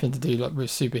anything to do like with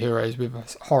superheroes with a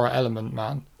horror element,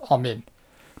 man, I'm in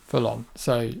full on.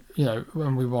 So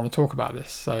when we want to talk about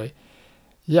this, so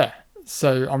yeah,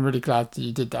 so I'm really glad that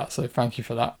you did that. So thank you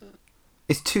for that.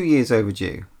 It's 2 years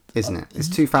overdue, isn't it? It's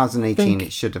 2018.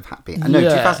 It should have been. No,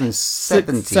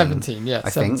 2017. 17, yeah,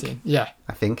 17, yeah.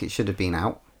 I think it should have been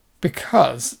out.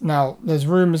 Because now there's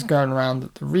rumours going around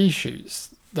that the reshoots,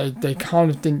 they kind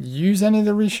of didn't use any of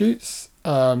the reshoots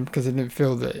because they didn't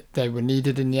feel that they were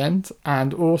needed in the end.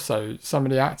 And also some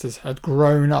of the actors had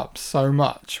grown up so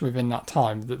much within that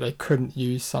time that they couldn't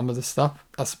use some of the stuff.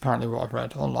 That's apparently what I've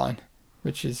read online,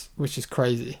 which is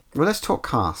crazy. Well, let's talk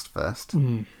cast first.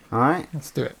 All right,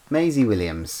 let's do it. Maisie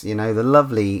Williams, the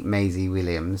lovely Maisie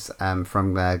Williams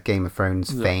from Game of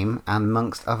Thrones fame, and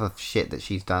amongst other shit that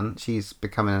she's done, she's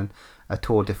becoming a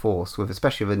tour de force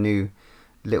especially with a new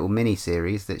little mini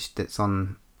series that's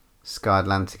on Sky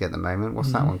Atlantic at the moment.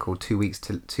 What's that one called? 2 weeks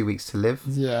to live.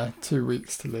 Yeah, 2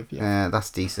 weeks to live. Yeah, that's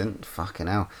decent. Fucking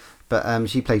hell. But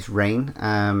she plays Rain.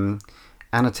 Anna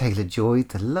Taylor-Joy,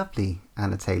 the lovely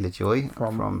Anna Taylor-Joy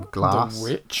from Glass. The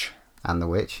Witch. And The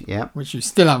Witch, yeah. Which you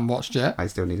still haven't watched yet. I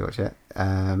still need to watch it.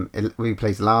 Who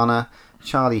plays Lana.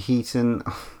 Charlie Heaton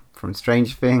from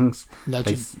Stranger Things.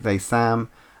 Legend. Plays Sam.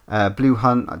 Blue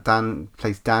Hunt, Dan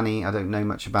plays Danny. I don't know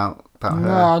much about her.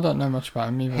 No, I don't know much about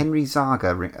him either. Henry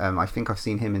Zaga, I think I've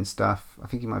seen him in stuff. I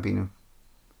think he might have been in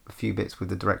a few bits with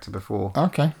the director before.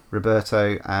 Okay.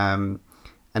 Roberto. And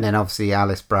then obviously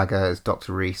Alice Braga as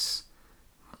Dr. Reese.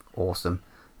 Awesome.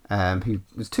 Who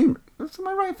was am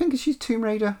I right in thinking she's Tomb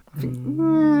Raider?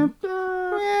 I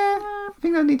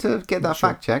think I need to get that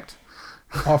fact checked.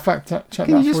 I'll fact check that for you.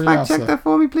 Can you just fact check that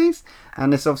for me, please?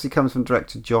 And this obviously comes from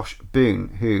director Josh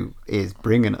Boone, who is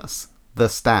bringing us The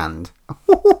Stand.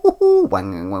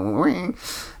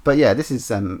 But yeah, this is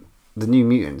the New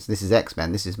Mutants. This is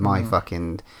X-Men. This is my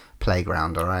fucking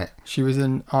playground, all right? She was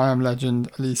in I Am Legend,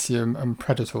 Elysium, and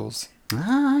Predators.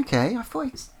 Ah, okay. I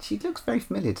thought she looks very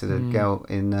familiar to the girl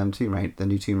in Tomb Raider, the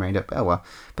new Tomb Raider. Oh well,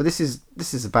 but this is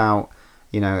about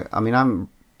I mean,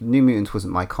 New Mutants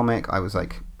wasn't my comic. I was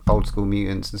like old school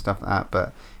mutants and stuff like that.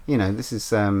 But this is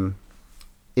They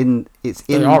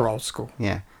are old school.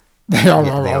 Yeah, they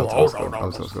are old school.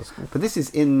 But this is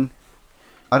in.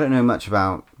 I don't know much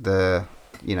about the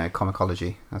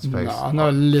comicology. I suppose. No, I know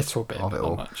a little bit of it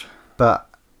all. Not much. But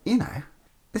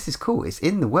this is cool. It's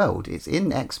in the world. It's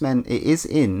in X-Men. It is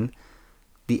in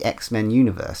the X-Men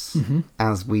universe,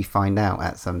 as we find out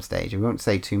at some stage. We won't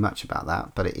say too much about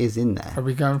that, but it is in there. Are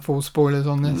we going full spoilers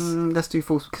on this? Let's do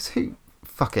full, because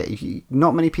fuck it.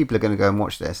 Not many people are going to go and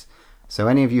watch this. So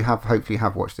any of you hopefully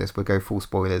have watched this, we'll go full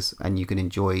spoilers, and you can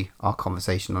enjoy our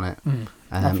conversation on it.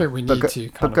 I think we need to.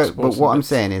 But what I'm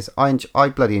saying is, I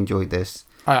bloody enjoyed this.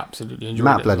 I absolutely enjoyed it.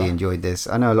 Matt bloody enjoyed this.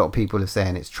 I know a lot of people are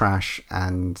saying it's trash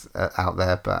and out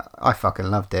there, but I fucking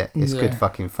loved it. It's good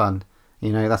fucking fun.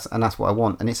 That's what I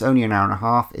want. And it's only an hour and a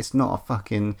half. It's not a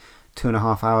fucking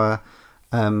 2.5 hour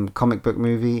comic book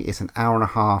movie. It's an hour and a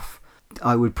half.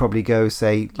 I would probably go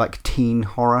say like teen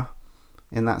horror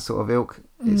in that sort of ilk.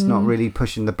 It's not really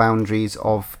pushing the boundaries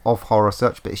of horror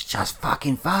such, but it's just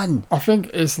fucking fun. I think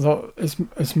it's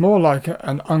more like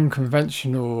an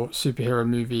unconventional superhero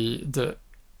movie that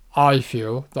I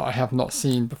feel that I have not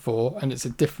seen before, and it's a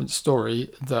different story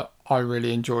that I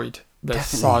really enjoyed their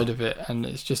side of it, and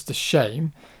it's just a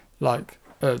shame that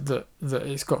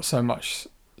it's got so much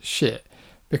shit.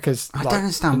 Because I don't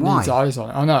understand why. Needs eyes on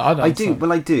it. I know. I do.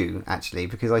 Well, I do actually,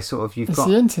 because it's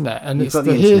the internet, and it's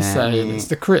the hearsay, and it's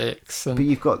the critics. But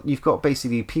you've got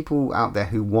basically people out there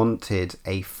who wanted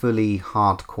a fully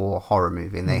hardcore horror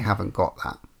movie, and they haven't got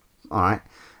that. All right,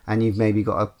 and you've maybe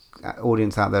got a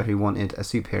audience out there who wanted a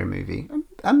superhero movie,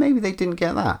 and maybe they didn't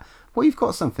get that. What you've got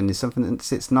is something that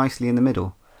sits nicely in the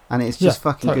middle, and it's just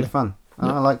fucking totally. good fun.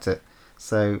 I liked it.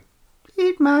 So,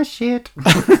 eat my shit.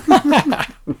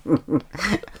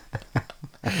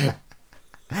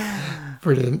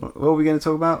 Brilliant. What are we going to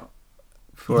talk about?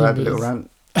 Before I had a little rant.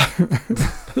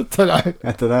 Don't know.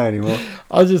 I don't know anymore.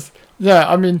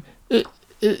 I mean,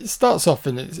 it starts off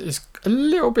and it's a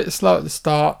little bit slow at the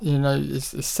start. You know,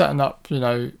 it's setting up, you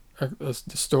know, the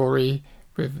story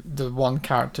with the one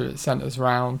character it centers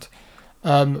around.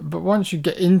 But once you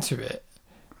get into it,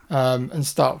 and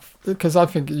start, because I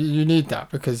think you need that,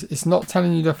 because it's not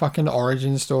telling you the fucking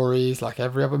origin stories like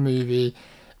every other movie.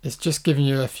 It's just giving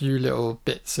you a few little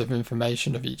bits of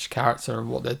information of each character and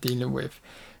what they're dealing with.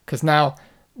 Because now,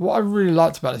 what I really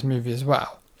liked about this movie as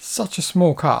well, such a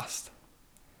small cast.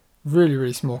 Really,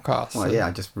 really small cast. Well, yeah,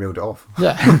 I just reeled it off.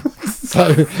 Yeah.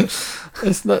 So,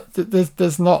 it's not,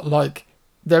 there's not like,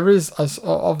 there is,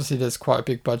 obviously there's quite a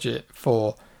big budget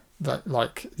for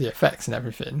like the effects and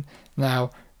everything.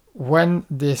 Now, when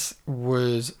this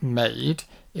was made,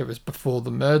 it was before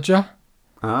the merger.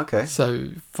 Oh, okay. So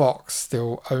Fox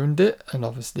still owned it, and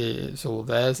obviously it's all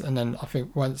theirs. And then I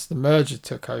think once the merger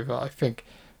took over, I think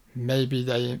maybe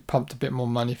they pumped a bit more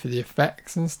money for the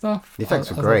effects and stuff. The effects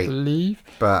were as great, I believe.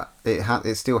 But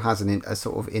it still has a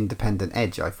sort of independent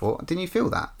edge, I thought. Didn't you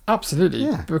feel that? Absolutely.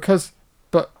 Yeah.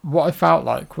 But what I felt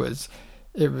like was,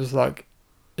 it was like,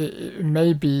 it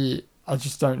maybe, I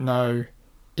just don't know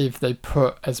if they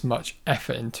put as much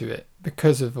effort into it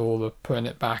because of all the putting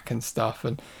it back and stuff,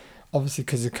 and obviously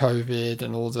because of COVID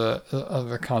and all the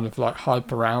other kind of like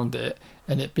hype around it,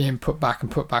 and it being put back and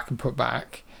put back and put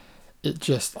back, it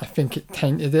just, I think it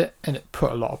tainted it, and it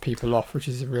put a lot of people off, which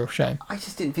is a real shame. I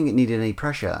just didn't think it needed any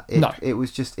pressure. No. It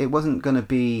was just, it wasn't going to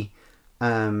be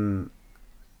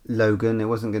Logan. It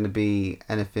wasn't going to be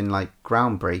anything like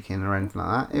groundbreaking or anything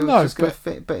like that. It was just going to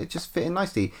fit, but it just fit in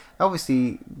nicely.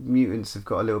 Obviously, mutants have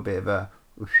got a little bit of a,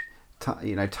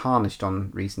 tarnished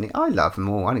on recently. I love them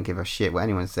all. I don't give a shit what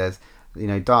anyone says. You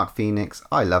know, Dark Phoenix,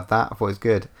 I love that. I thought it was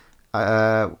good.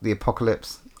 The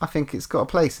Apocalypse, I think it's got a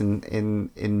place in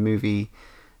movie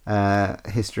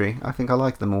history. I think I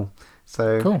like them all.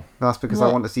 So cool. That's because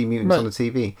I want to see mutants on the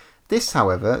TV. This,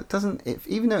 however, doesn't.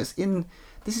 Even though it's in,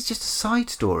 this is just a side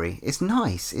story. It's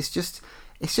nice. It's just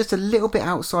a little bit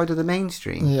outside of the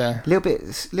mainstream. Yeah. A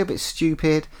little bit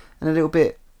stupid and a little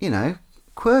bit,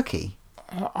 quirky.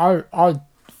 I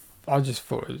just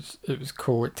thought it was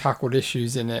cool. It tackled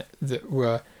issues in it that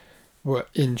were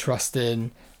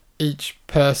interesting. Each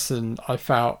person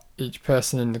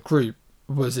in the group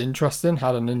was interesting,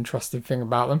 had an interesting thing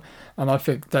about them, and I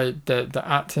think the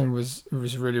acting was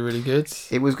really, really good.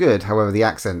 It was good, however, the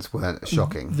accents weren't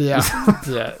shocking. Yeah.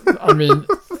 I mean,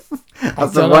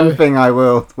 that's the one thing I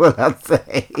will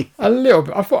say. A little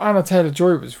bit. I thought Anna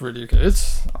Taylor-Joy was really good.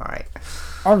 All right.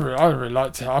 I really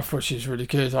liked her. I thought she was really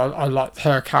good. I liked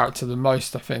her character the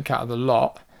most, I think, out of the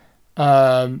lot.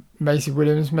 Maisie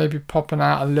Williams maybe popping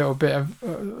out a little bit of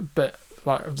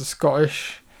the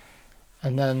Scottish,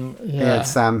 and then He had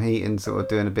Sam Heaton sort of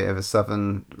doing a bit of a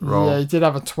southern role. Yeah, he did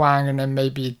have a twang, and then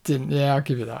maybe he didn't. Yeah, I'll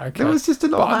give you that. Okay. There was just a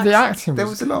lot of the acting. There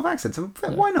was a lot of accents. And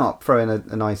why not throw in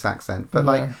a nice accent? But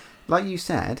like you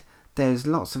said, there's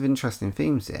lots of interesting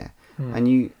themes here, and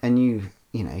you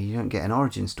don't get an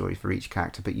origin story for each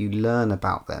character, but you learn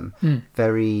about them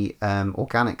very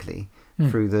organically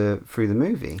through the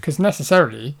movie. Because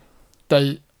necessarily,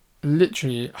 they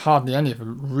literally hardly any of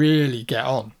them really get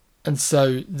on, and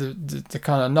so the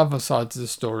kind of another side to the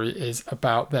story is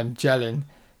about them gelling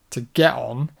to get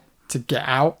on, to get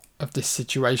out of this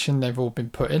situation they've all been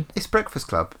put in. It's Breakfast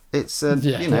Club. It's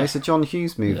it's a John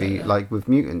Hughes movie, like with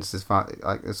mutants, as far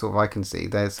like as sort of I can see.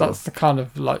 That's the kind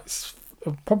of like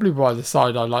probably why the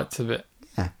side I liked of it.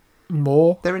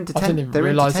 More. They're in detention. I didn't even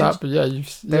realise that, but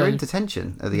they're in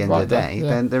detention at the end of the day.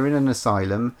 Yeah. They're in an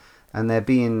asylum, and they're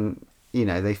being,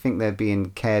 they think they're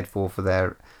being cared for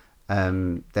their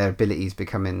abilities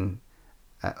becoming.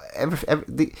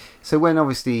 So when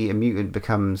obviously a mutant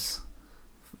becomes,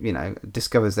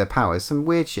 discovers their powers, some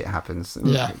weird shit happens.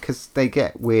 Yeah. Because they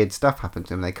get weird stuff happen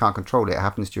to them. They can't control it. It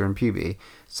happens during puberty.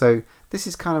 So this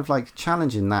is kind of like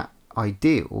challenging that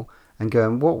ideal and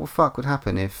going, what the fuck would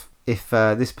happen if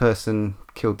this person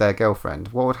killed their girlfriend?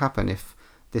 What would happen if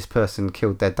this person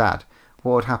killed their dad?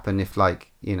 What would happen if and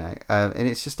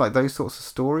it's just like those sorts of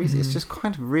stories. It's just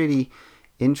kind of really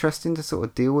interesting to sort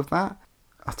of deal with that.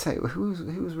 I'll tell you who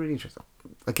was really interesting.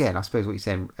 Again, I suppose what you're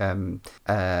saying,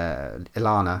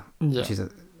 Ilana, which is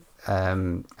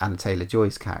Anna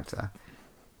Taylor-Joy's character.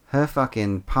 her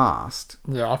fucking past.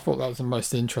 Yeah, I thought that was the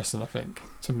most interesting. I think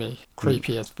to me,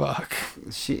 creepy as fuck.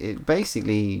 It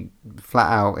basically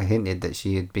flat out hinted that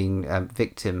she had been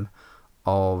victim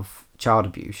of child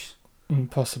abuse.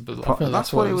 Impossible. I think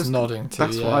that's what it was nodding to.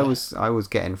 That's what I was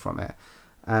getting from it.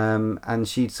 And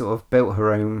she'd sort of built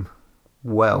her own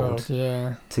world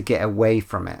to get away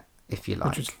from it, if you like.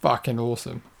 Which was fucking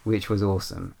awesome. Which was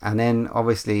awesome. And then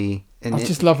obviously... I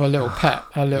just love her little pet,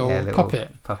 her little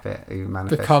puppet. Puppet who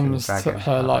manifests becomes dragon.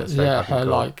 her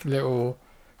like little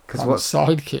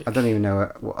sidekick. I don't even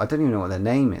know what their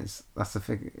name is. That's the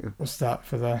thing. What's that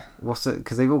for the... What's it?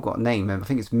 Because they've all got a name. I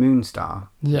think it's Moonstar.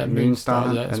 Yeah,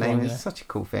 Moonstar. Yeah, her name is such a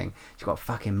cool thing. She's got a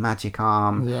fucking magic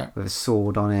arm with a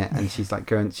sword on it, and she's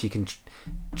like she can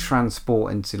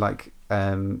transport into like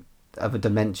other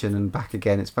dimension and back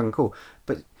again. It's fucking cool.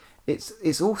 But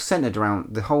it's all centered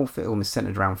around, the whole film is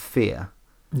centered around fear.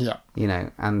 Yeah. You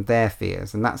know, and their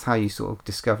fears, and that's how you sort of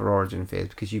discover origin fears,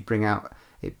 because it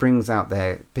brings out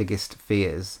their biggest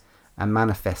fears and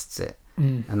manifests it.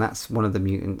 And that's one of the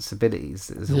mutants'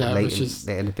 abilities.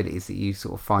 Latent abilities that you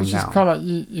sort of find out. It's kind of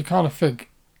like, you kind of think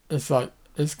it's like,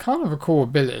 it's kind of a cool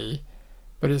ability,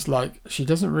 but it's like she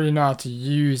doesn't really know how to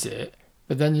use it.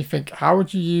 But then you think, how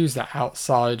would you use that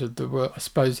outside of the world? I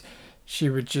suppose she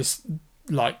would just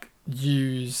like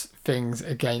use things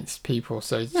against people,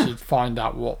 so she'd find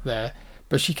out what they're...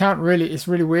 But she can't really... It's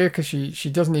really weird because she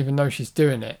doesn't even know she's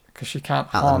doing it because she can't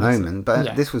harness at the moment.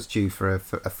 But this was due for a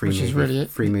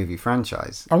free movie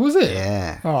franchise. Oh, was it?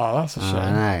 Yeah. Oh, that's a shame.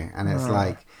 I know, and it's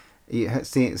like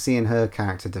seeing her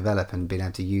character develop and being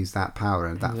able to use that power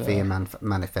and that fear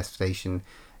manifestation.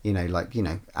 You know, like, you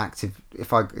know, active.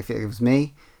 If it was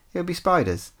me, it would be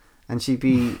spiders. And she'd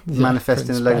be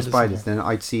manifesting a load of spiders, and then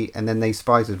I'd see, and then these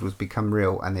spiders would become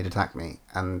real, and they'd attack me,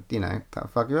 and you know that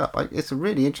would fuck you up. It's a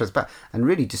really interesting, and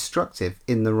really destructive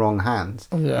in the wrong hands,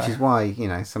 which is why, you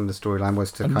know, some of the storyline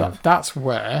was to That's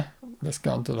where, let's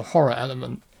get on to the horror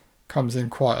element, comes in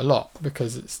quite a lot,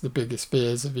 because it's the biggest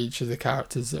fears of each of the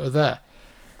characters that are there,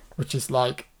 which is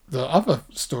like the other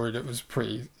story that was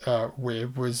pretty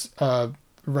weird was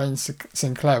Rain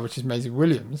Sinclair, which is Maisie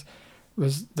Williams,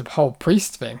 was the whole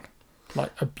priest thing.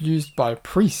 Like abused by a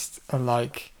priest and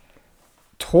like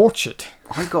tortured.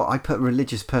 I put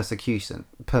religious persecution.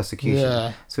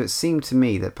 Yeah. So it seemed to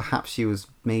me that perhaps she was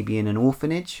maybe in an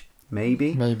orphanage. Maybe.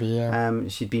 Yeah.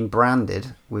 She'd been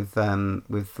branded with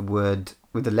the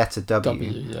letter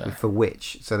W. For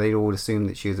witch. So they all assumed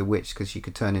that she was a witch because she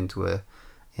could turn into a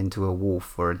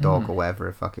wolf or a dog or whatever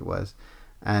the fuck it was.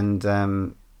 And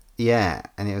and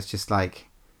it was just like,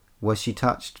 was she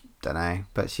touched? Don't know,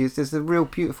 but there's a real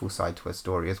beautiful side to her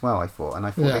story as well, I thought, and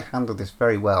I thought they handled this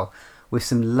very well with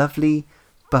some lovely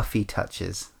Buffy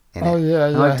touches in it.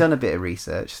 Yeah. I've done a bit of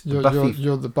research. You're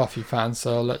the Buffy fan,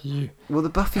 so I'll let you. Well, the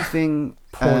Buffy thing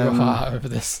pour your heart over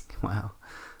this. Wow,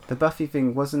 the Buffy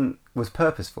thing was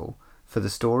purposeful for the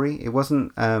story. It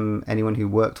wasn't anyone who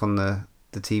worked on the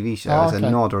TV show as a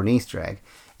nod or an Easter egg.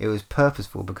 It was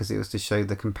purposeful because it was to show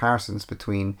the comparisons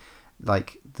between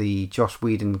like the Joss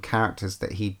Whedon characters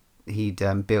that he'd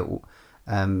built,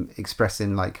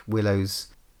 expressing like Willow's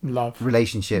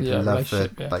relationship and love for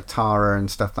like Tara and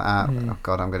stuff like that. Oh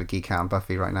god, I'm going to geek out on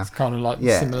Buffy right now. It's kind of like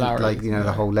the similarity, like, you know,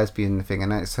 the whole lesbian thing,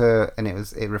 and it's her, and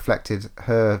it reflected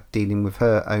her dealing with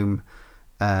her own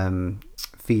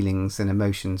feelings and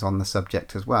emotions on the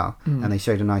subject as well. And they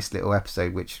showed a nice little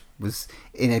episode which was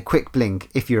in a quick blink.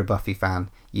 If you're a Buffy fan,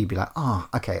 you'd be like, oh,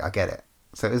 okay, I get it.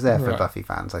 So it was there for Buffy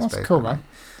fans, I suppose. That's cool, man.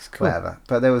 It's cool. Whatever.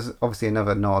 But there was obviously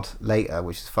another nod later,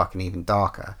 which is fucking even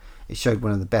darker. It showed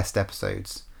one of the best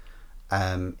episodes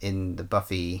in the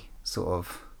Buffy sort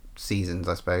of seasons,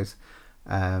 I suppose.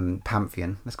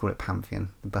 Pantheon. Let's call it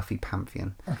Pantheon. The Buffy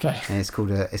Pantheon. Okay. And it's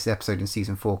an episode in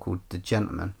season 4 called The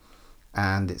Gentleman.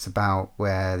 And it's about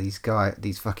where these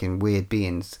fucking weird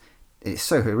beings... It's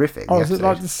so horrific. Oh, is it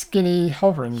like the skinny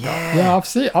hovering guy? Yeah, I've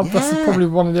seen it. That's probably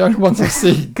one of the only ones I've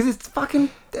seen. Because it's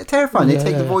fucking terrifying. They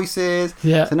take the voices,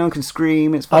 so no one can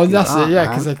scream. It's fucking that's it,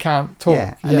 because they can't talk.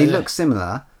 Yeah, and they look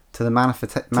similar to the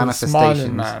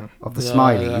manifestations of the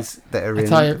Smileys that are in...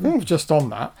 I tell you, just on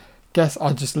that,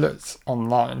 I just looked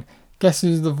online. Guess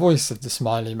who the voice of the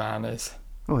Smiley Man is?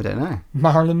 Oh, I don't know.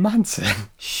 Marilyn Manson.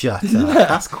 Shut up.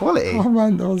 That's quality. How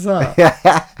random was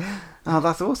that? Oh,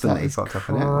 that's awesome that he popped up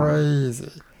in it.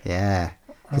 Crazy. Yeah,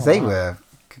 because they were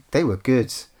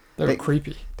good. They were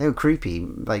creepy. They were creepy.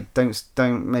 Like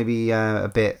don't maybe a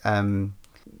bit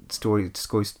stories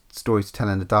to tell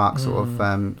in the dark sort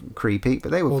of creepy,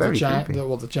 but they were very creepy. The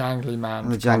jangly man.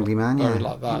 The jangly man,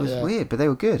 like that. It was weird, but they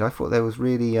were good. I thought they was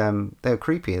really they were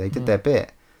creepy. They did their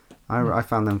bit. I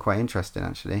found them quite interesting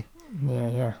actually.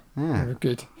 Yeah. They were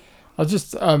good. I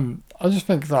just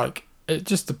think like it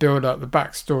just to build up the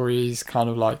backstories, kind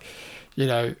of like, you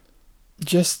know,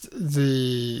 just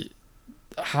the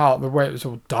way it was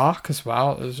all dark as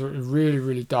well. It was really,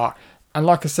 really dark. And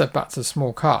like I said, back to the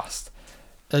small cast,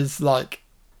 it's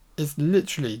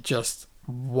literally just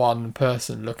one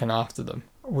person looking after them,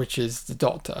 which is the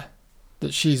Doctor.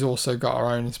 That she's also got her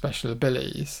own special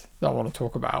abilities that I want to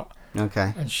talk about.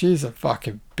 Okay. And she's a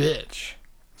fucking bitch.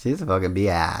 She's a fucking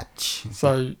biatch.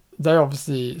 So they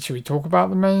obviously, should we talk about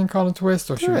the main kind of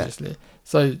twist, or should we just leave?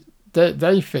 So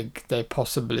they think they're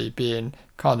possibly being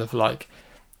kind of like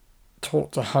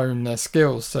taught to hone their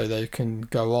skills so they can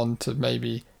go on to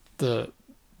maybe the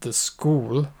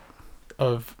school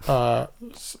of for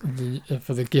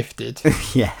the gifted.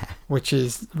 Yeah. Which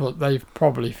is what they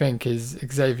probably think is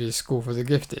Xavier's school for the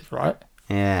gifted, right?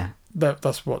 Yeah.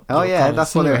 That's what. Oh yeah, kind of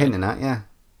that's what they were insinuating. hinting at.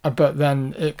 Yeah. But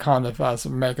then it kind of has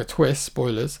a mega twist.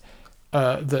 Spoilers.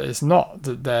 That it's not,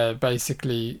 that they're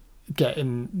basically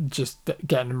getting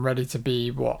them ready to be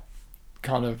what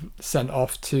kind of sent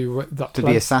off to that To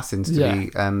place. be assassins, to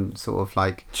be sort of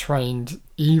like trained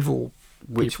evil.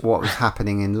 what was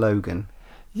happening in Logan.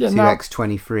 Yeah,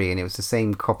 CX-23, and it was the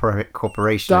same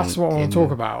corporation. That's what I want to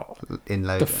talk about. In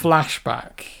Logan. The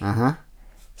flashback. Uh-huh.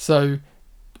 So,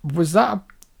 was that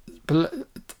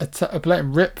a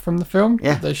blatant rip from the film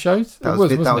that they showed? That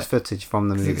was footage from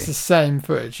the movie. It's the same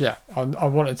footage, yeah. I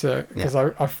wanted to, because I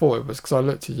thought it was, because I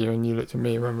looked at you and you looked at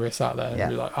me when we were sat there, and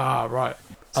you're like, right.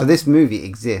 So this movie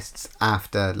exists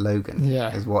after Logan,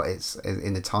 Yeah. is what it's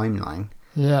in the timeline.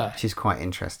 Yeah. Which is quite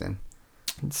interesting.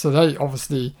 So they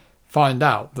obviously find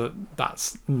out that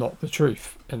that's not the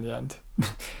truth in the end.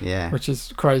 Yeah. Which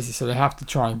is crazy, so they have to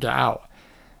try and get out.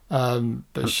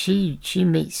 But she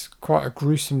meets quite a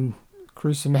gruesome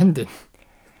ending.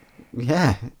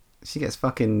 Yeah. She gets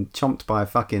fucking chomped by a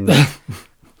fucking...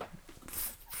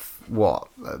 what?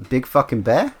 A big fucking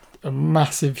bear? A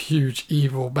massive, huge,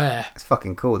 evil bear. It's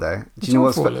fucking cool, though. Do you know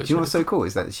what's so cool?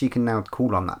 Is that she can now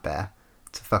call on that bear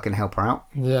to fucking help her out.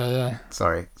 Yeah.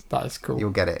 Sorry. That is cool.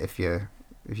 You'll get it if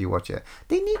you watch it.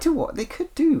 They need to watch. They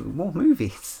could do more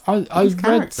movies. I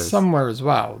read somewhere as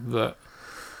well that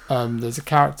there's a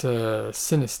character,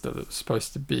 Sinister, that's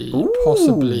supposed to be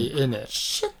possibly in it.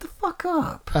 Shut the fuck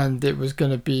up. And it was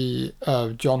going to be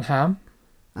John Hamm.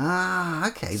 Ah,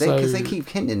 okay. Because they keep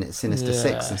hinting at Sinister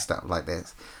Six and stuff like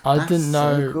this. I didn't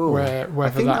know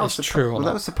whether that is true or not. Well,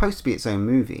 that was supposed to be its own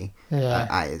movie. Yeah.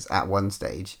 At one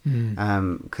stage,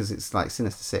 because it's like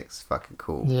Sinister Six, fucking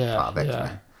cool. Yeah. Part of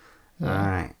X-Men. Yeah. All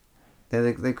right.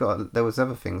 There was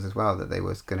other things as well that they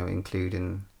was going to include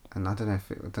in, and I don't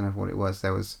know what it was.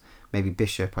 There was maybe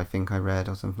Bishop, I think I read,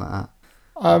 or something like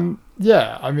that.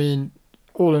 Yeah. I mean,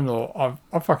 all in all,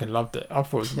 I fucking loved it. I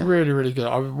thought it was really, really good.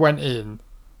 I went in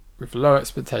with low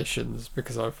expectations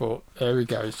because I thought, there we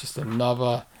go, it's just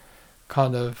another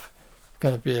kind of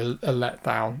going to be a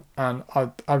letdown, and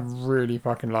I really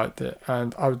fucking liked it,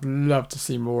 and I would love to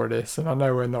see more of this, and I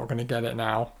know we're not going to get it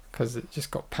now because it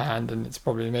just got panned and it's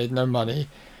probably made no money.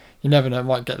 You never know, it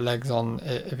might get legs on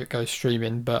it if it goes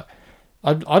streaming, but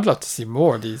I'd love to see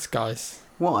more of these guys.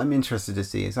 What I'm interested to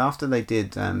see is after they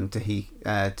did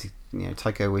Taika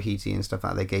Waititi and stuff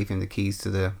like that, they gave him the keys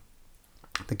to the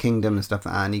kingdom and stuff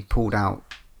like that, and he pulled out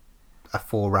a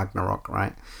Thor Ragnarok,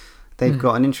 right? They've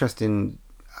got an interesting,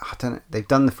 they've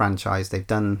done the franchise, they've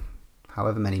done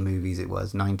however many movies it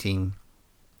was, 19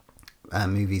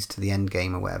 movies to the end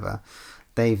game or whatever.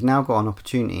 They've now got an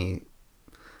opportunity,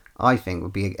 I think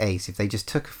would be an ace if they just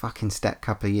took a fucking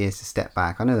couple of years to step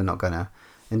back. I know they're not gonna,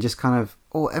 and just kind of,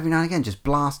 or every now and again just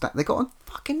blast out. They got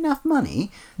fucking enough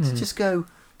money to just go,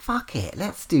 fuck it,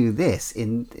 let's do this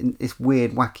in this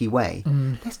weird, wacky way.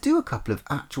 Let's do a couple of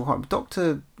actual horror.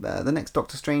 The next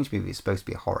Doctor Strange movie is supposed to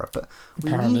be a horror, but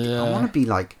I want to be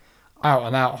like out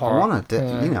and out horror. I want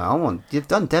to, you've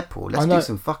done Deadpool. Let's do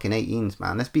some fucking 18s,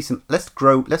 man. Let's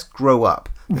grow up.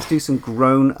 Let's do some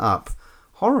grown up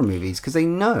horror movies because they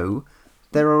know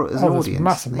there's an audience.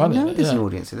 Massive money. They know there's an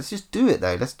audience. Let's just do it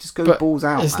though. Let's just go balls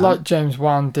out. It's like James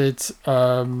Wan did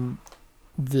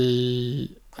the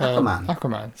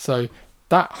Aquaman. So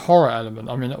that horror element,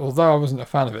 I mean, although I wasn't a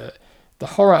fan of it, the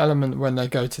horror element when they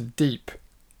go to the deep,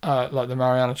 like the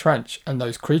Mariana Trench, and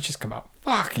those creatures come out,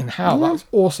 fucking hell, that was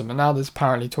awesome. And now there's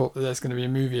apparently talk that there's going to be a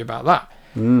movie about that,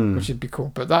 which would be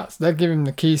cool. But they're giving him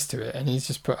the keys to it, and he's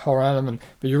just put horror element.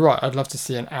 But you're right, I'd love to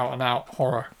see an out and out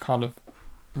horror, kind of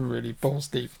really balls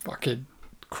deep, fucking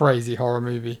crazy horror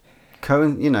movie.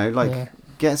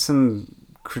 Get some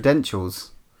credentials.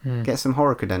 Get some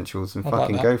horror credentials and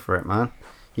fucking go for it, man.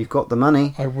 You've got the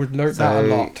money. I would note that a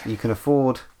lot. You can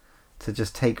afford to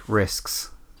just take risks.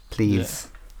 Please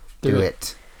do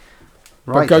it.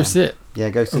 Right. But go then. see it. Yeah,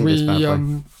 go see Are this we bad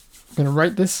boy. going to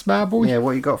rate this bad boy? Yeah,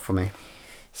 what you got for me?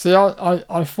 See,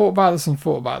 I thought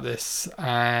about this,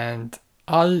 and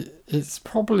it's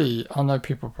probably, I know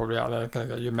people probably out there are going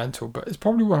to go, you're mental, but it's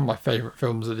probably one of my favourite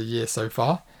films of the year so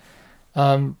far.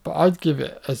 But I'd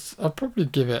probably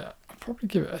give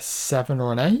it a 7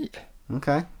 or an 8.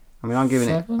 Okay. I mean, I'm giving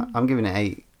it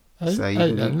 8. 8? So you 8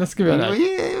 can then. Let's give it an 8.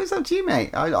 Yeah, it was up to you, mate.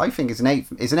 I think it's an 8.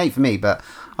 It's an 8 for me, but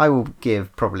I will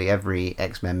give probably every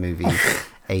X-Men movie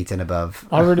 8 and above.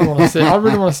 I really want to see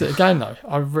it again, though.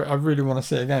 I really want to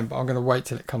see it again, but I'm going to wait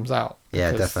till it comes out.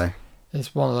 Yeah, definitely.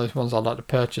 It's one of those ones I'd like to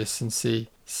purchase and see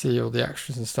all the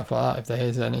extras and stuff like that, if there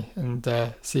is any,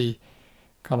 and see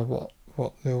kind of what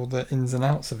all the ins and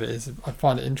outs of it is. I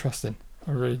find it interesting.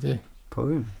 I really do.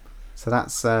 Boom. So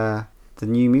that's the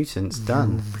New Mutants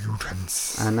done.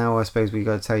 And now I suppose we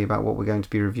got to tell you about what we're going to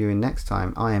be reviewing next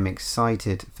time. I am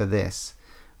excited for this.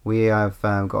 We have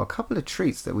got a couple of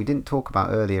treats that we didn't talk about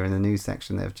earlier in the news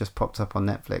section that have just popped up on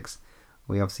Netflix.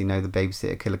 We obviously know The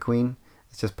Babysitter Killer Queen.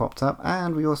 It's just popped up.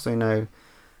 And we also know,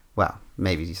 well,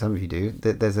 maybe some of you do,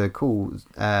 that there's a cool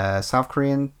South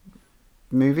Korean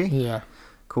movie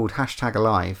called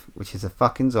 #Alive, which is a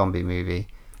fucking zombie movie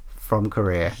from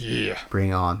Korea. Yeah.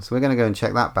 Bring on. So we're going to go and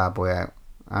check that bad boy out.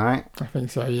 All right? I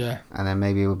think so, yeah. And then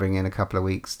maybe we'll bring in a couple of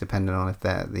weeks, depending on if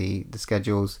they're the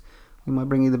schedules. We might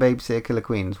bring you The Babysitter Killer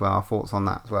Queen as well. Our thoughts on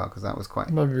that as well, because that was quite...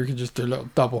 Maybe we could just do a little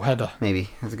double header. Maybe.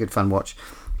 It's a good fun watch.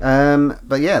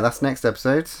 But yeah, that's next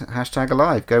episode.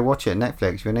 #Alive. Go watch it.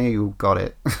 Netflix. You know you got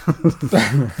it.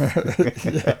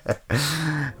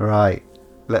 Right.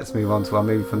 Let's move on to our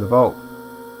movie from the vault.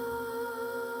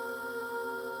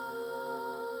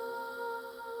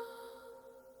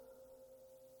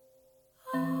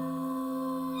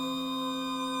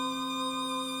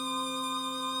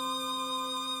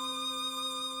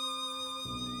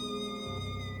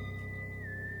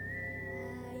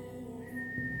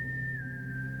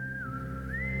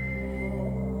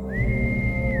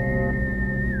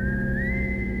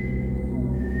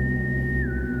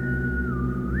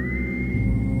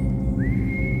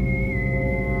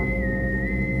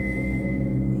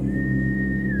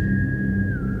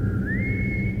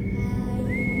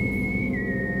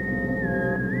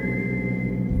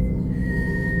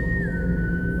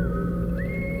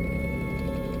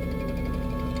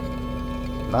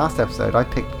 Last episode I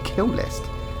picked Kill List,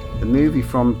 the movie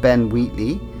from Ben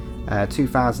Wheatley,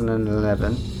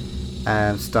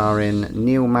 2011, starring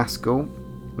Neil Maskell,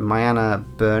 Mariana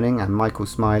Burning and Michael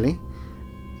Smiley.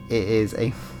 It is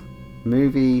a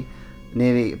movie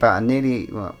let's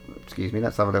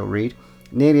have a little read.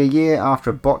 Nearly a year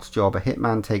after a botched job, a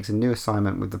hitman takes a new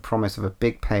assignment with the promise of a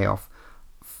big payoff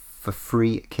for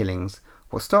free killings.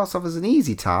 What starts off as an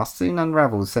easy task soon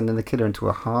unravels, sending the killer into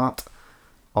a heart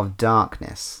of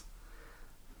darkness.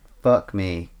 Fuck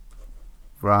me.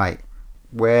 Right.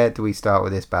 Where do we start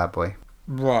with this bad boy?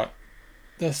 Right.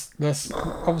 Let's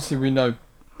obviously we know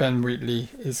Ben Wheatley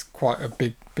is quite a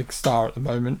big star at the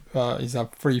moment. He's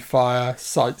had Free Fire,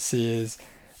 Sightseers,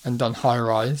 and done High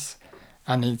Rise,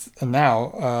 and he's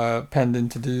now pending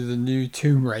to do the new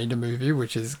Tomb Raider movie,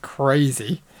 which is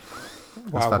crazy.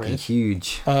 That's fucking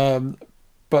huge.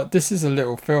 But this is a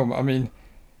little film. I mean,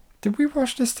 did we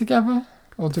watch this together?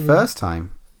 Or did First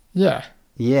time? Yeah.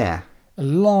 Yeah. A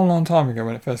long time ago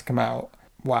when it first came out.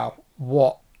 Wow.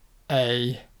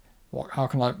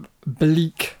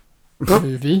 Bleak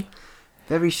movie.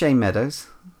 Very Shane Meadows.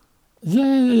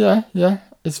 Yeah.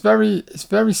 It's very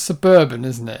suburban,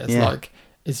 isn't it? It's like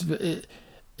it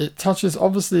touches,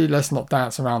 obviously, let's not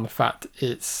dance around the fact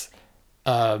it's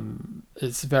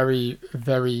very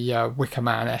Wicker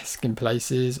Man-esque in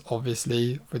places,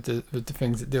 obviously, with the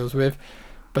things it deals with.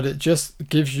 But it just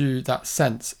gives you that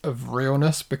sense of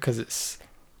realness because it's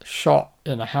shot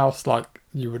in a house like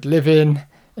you would live in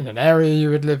an area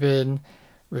you would live in,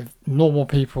 with normal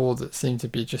people that seem to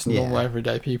be just normal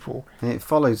everyday people. And it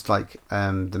follows like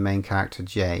the main character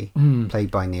Jay,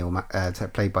 played by Neil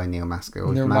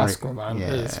Maskell. Neil Maskell, man,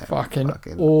 is fucking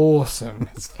awesome.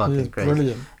 It's fucking crazy.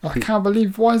 Brilliant. I can't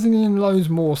believe, why isn't he in loads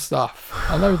more stuff?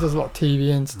 I know he does a lot of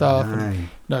TV and stuff. And,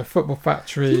 Football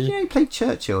Factory. Did you know he played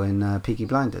Churchill in Peaky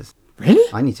Blinders? Really?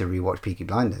 I need to rewatch Peaky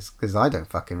Blinders because I don't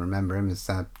fucking remember him as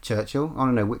Churchill. I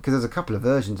don't know, because there's a couple of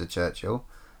versions of Churchill.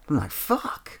 I'm like,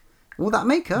 fuck. All that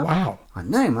makeup? Wow. I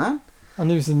know, man. And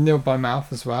he was in Nil by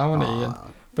Mouth as well, wasn't he?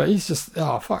 But he's just,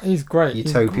 he's great.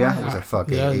 Utopia he's was a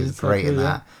fucking, he was great in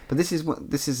that. But this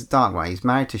is Dark Knight. He's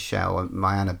married to Shell and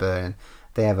Mariana Byrne.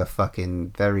 They have a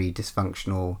fucking very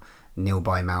dysfunctional Nil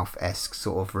by Mouth-esque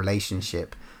sort of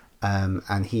relationship.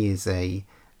 And he is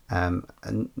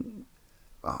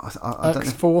I don't know.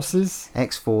 Ex-forces.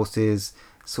 Ex-forces,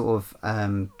 sort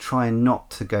of trying not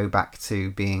to go back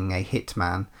to being a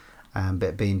hitman,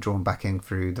 but being drawn back in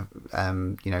through the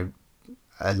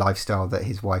a lifestyle that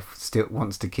his wife still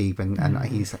wants to keep, and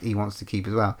he wants to keep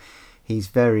as well. He's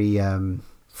very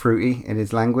fruity in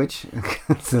his language.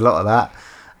 There's a lot of that,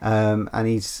 and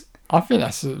he's. I think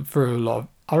that's through a lot of.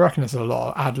 I reckon there's a lot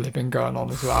of ad-libbing going on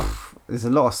as well. There's a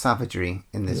lot of savagery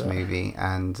in this movie,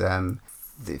 and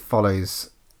it follows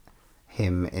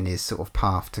him in his sort of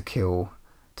path to kill,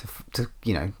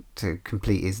 to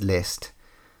complete his list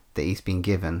that he's been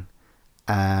given,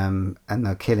 and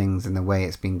the killings and the way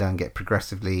it's been done get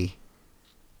progressively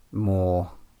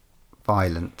more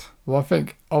violent. Well, I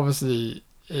think obviously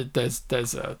there's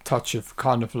a touch of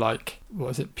kind of like, what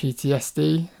is it,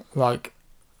 PTSD? Like,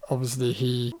 obviously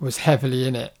he was heavily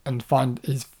in it and find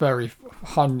it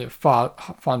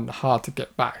hard to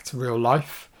get back to real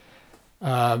life.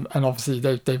 And obviously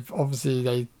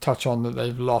they touch on that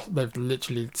they've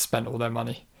literally spent all their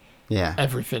money,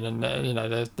 everything, and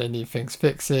they need things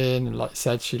fixing, and like I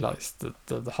said, she likes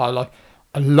the high life.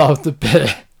 I love the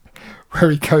bit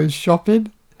where he goes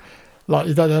shopping. Like,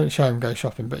 they don't show him go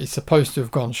shopping, but he's supposed to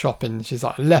have gone shopping, and she's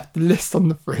like, left the list on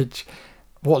the fridge.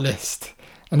 What list?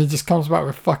 And he just comes back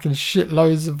with fucking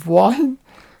shitloads of wine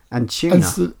and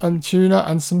tuna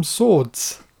and some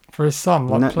swords for his son,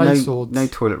 like swords. No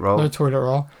toilet roll.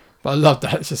 But I love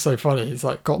that. It's just so funny. He's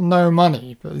like got no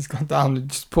money, but he's gone down and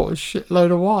just bought a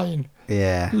shitload of wine.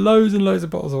 Yeah, loads and loads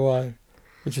of bottles of wine,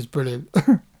 which is brilliant.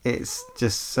 It's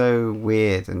just so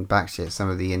weird and batshit, some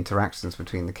of the interactions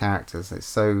between the characters. It's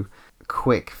so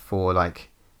quick for like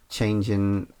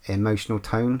changing emotional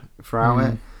tone throughout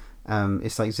it.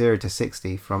 It's like 0 to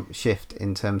 60 from shift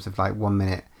in terms of like 1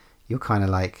 minute you're kind of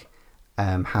like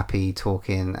happy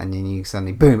talking, and then you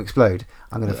suddenly boom explode.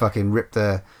 I'm gonna fucking rip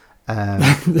the I'm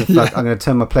gonna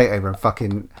turn my plate over and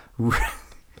fucking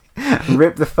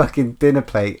rip the fucking dinner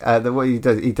plate. What he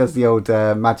does the old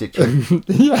magic trick.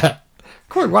 Yeah,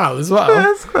 quite well as well. Yeah,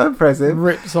 that's quite impressive.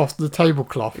 Rips off the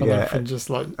tablecloth and everything just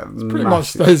like pretty much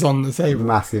stays on the table.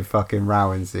 Massive fucking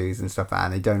row ensues and stuff like that,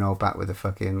 and they don't hold back with the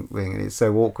fucking wing, and it's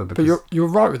so awkward. But you're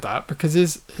right with that, because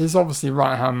his obviously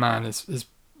right hand man is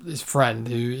his friend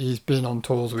who he's been on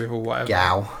tours with or whatever.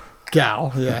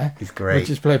 Gal, yeah. He's great. Which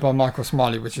is played by Michael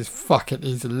Smiley, which is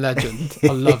he's a legend. I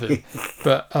love him.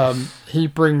 But he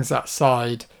brings that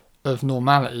side of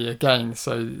normality again.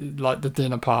 So like the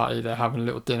dinner party, they're having a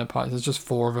little dinner party. There's just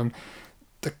 4 of them.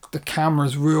 The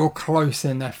camera's real close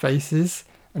in their faces,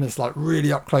 and it's like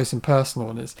really up close and personal,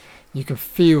 and you can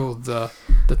feel the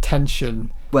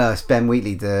tension. Well, it's Ben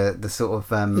Wheatley, the sort of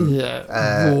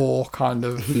raw kind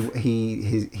of.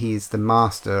 He's the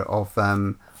master of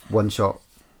one shot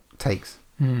takes.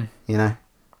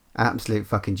 Absolute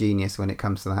fucking genius when it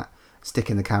comes to that,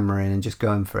 sticking the camera in and just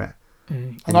going for it.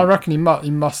 And I reckon he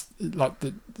must like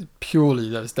purely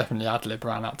there's definitely ad lib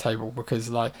around that table, because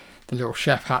like the little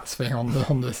chef hats thing on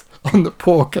the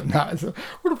pork and that is, what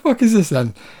the fuck is this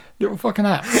then? Little fucking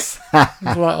hats.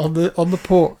 It's like on the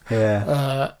pork.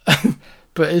 Yeah.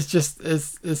 But it's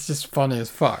just funny as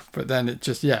fuck. But then it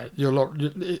just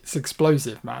it's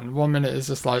explosive, man. 1 minute it's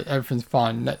just like everything's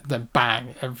fine, then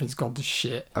bang, everything's gone to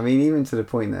shit. I mean, even to the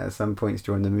point that at some points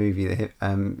during the movie,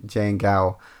 Jay and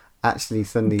Gal actually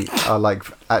suddenly are like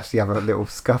actually have a little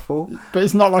scuffle. But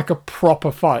it's not like a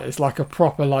proper fight. It's like a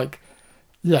proper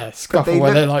scuffle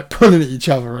where they're like pulling at each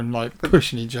other and like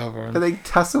pushing each other. But they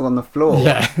tussle on the floor.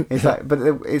 Yeah. It's like, but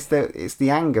it's the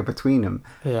anger between them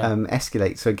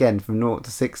escalates. So again, from 0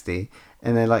 to 60,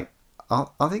 and they're like,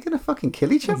 are they going to fucking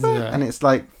kill each other? Yeah. And it's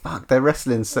like, fuck, they're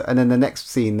wrestling. And then the next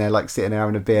scene, they're like sitting there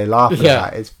having a beer laughing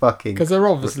at it. It's fucking... Because they're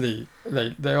obviously,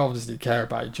 they obviously care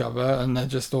about each other, and they're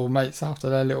just all mates after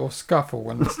their little scuffle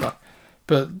and stuff.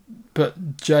 But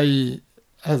Jay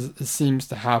seems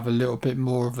to have a little bit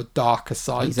more of a darker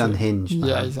side. He's unhinged. Man.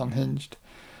 Yeah, he's unhinged.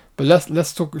 But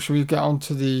let's talk. Should we get on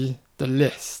to the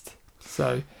list?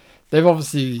 So they've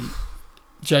obviously,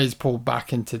 Jay's pulled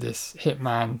back into this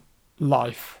hitman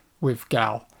life with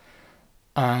Gal,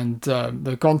 and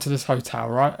they've gone to this hotel,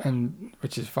 right? And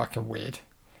which is fucking weird,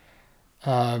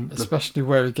 especially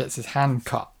where he gets his hand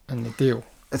cut in the deal.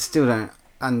 I still don't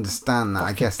understand that.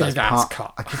 I guess that's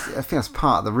part. I think that's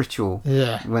part of the ritual.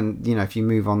 Yeah. When if you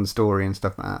move on the story and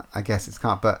stuff like that, I guess it's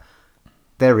can't. But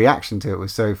their reaction to it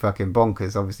was so fucking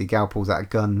bonkers. Obviously, Gal pulls out a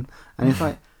gun, and it's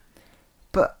like,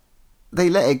 but they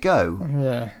let it go.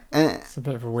 Yeah. And it's a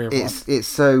bit of a weird one. It's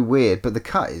so weird, but the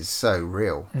cut is so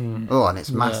real. Oh, and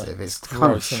it's massive. It's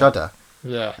kind of Shudder.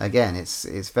 Yeah. Again,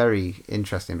 it's very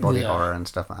interesting body horror and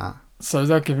stuff like that. So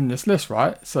they're given this list,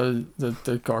 right? So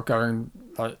they've got to go and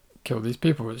like kill these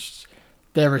people, which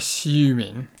they're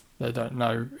assuming, they don't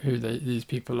know who these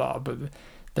people are, but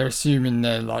they're assuming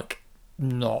they're like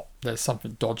not, there's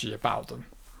something dodgy about them.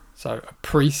 So a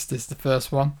priest is the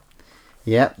first one.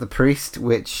 Yep, the priest,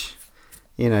 which,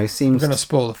 you know, seems... We're going to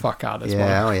spoil the fuck out of this one.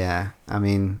 Yeah, oh yeah. I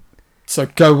mean... So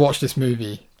go watch this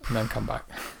movie and then come back.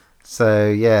 So,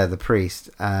 yeah, the priest.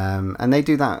 And they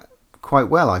do that quite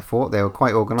well, I thought. They were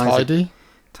quite organised.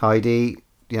 Tidy.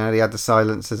 You know, they had the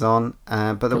silencers on.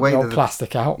 But the way that...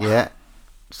 plastic out. Yeah,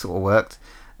 sort of worked.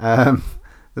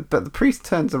 But the priest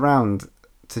turns around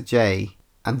to Jay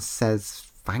and says,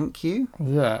 thank you?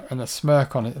 Yeah, and a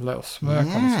smirk on it, a little smirk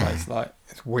on his face. Like,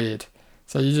 it's weird.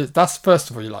 So you just, that's first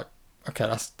of all, you're like, okay,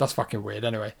 that's fucking weird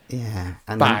anyway. Yeah,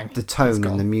 and bang, the tone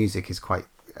and the music is quite...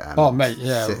 oh, mate,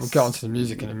 yeah, we'll get onto the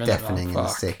music in a minute. Deafening and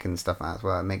sick and stuff like that as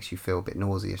well. It makes you feel a bit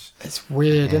nauseous. It's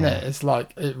weird, isn't it? It's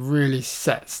like, it really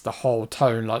sets the whole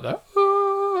tone, like that.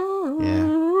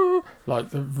 Yeah. Like,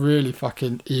 the really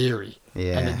fucking eerie.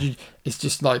 Yeah. And it's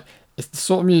just like, it's the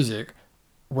sort of music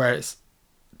where it's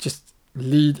just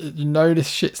you know this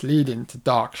shit's leading to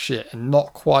dark shit and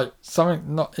not quite,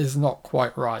 something is not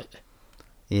quite right.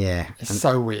 Yeah. It's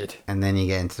so weird. And then you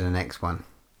get into the next one.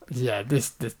 Yeah,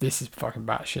 this is fucking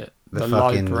batshit. The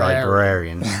fucking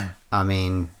librarian. I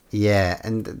mean, yeah,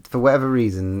 and for whatever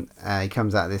reason, he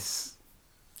comes out of this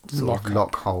sort of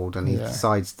lock hold, and he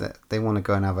decides that they want to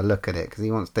go and have a look at it because they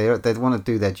want to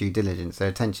do their due diligence, their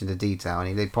attention to detail,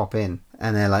 and they pop in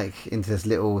and they're like into this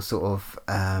little sort of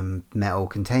metal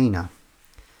container,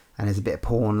 and there's a bit of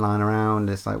porn lying around.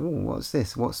 It's like, oh, what's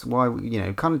this? Why? You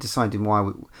know, kind of deciding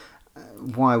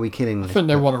why are we killing this? I think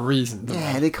they want a reason.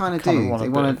 Yeah, they kind of do.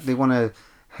 They want to.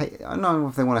 I don't know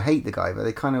if they want to hate the guy,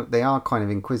 but they are kind of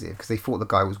inquisitive because they thought the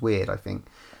guy was weird, I think.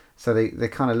 So they're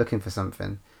kind of looking for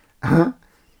something.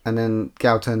 And then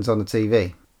Gal turns on the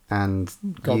TV and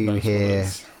you hear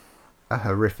a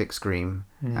horrific scream,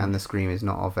 and the scream is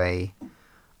not of a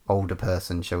older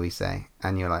person, shall we say.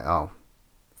 And you're like, oh,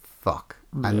 fuck.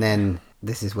 Yeah. And then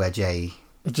this is where Jay...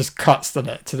 It just cuts, doesn't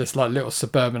it, to this like little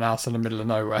suburban house in the middle of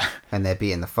nowhere. And they're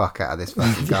beating the fuck out of this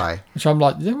fucking guy. Which I'm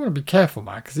like, you want to be careful,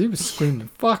 man, because he was screaming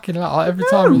fucking loud. Like, every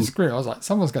time he screamed, I was like,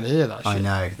 someone's going to hear that shit. I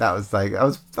know. That was like, I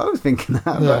was thinking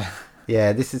that. Yeah. But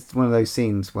yeah, this is one of those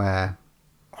scenes where...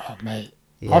 Oh, mate.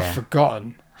 Yeah. I've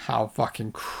forgotten how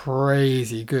fucking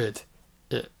crazy good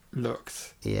it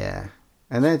looks. Yeah.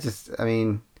 And they're just, I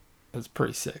mean... It's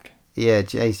pretty sick. Yeah,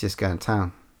 Jay's just going to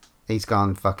town. He's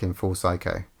gone fucking full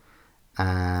psycho.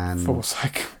 And full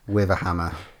psycho. With a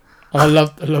hammer. And I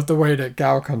love the way that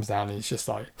Gal comes down and he's just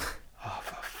like, oh,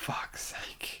 for fuck's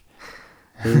sake.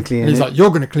 He's like, you're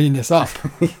going to clean this up.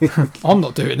 I'm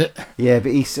not doing it. Yeah,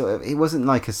 but it wasn't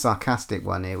like a sarcastic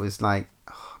one. It was like,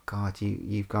 oh, God,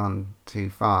 you've gone too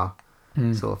far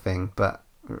sort of thing. But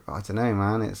I don't know,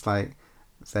 man. It's like,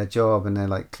 it's their job and they're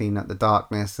like cleaning up the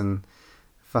darkness and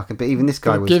fucking... But even this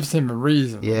guy gives him a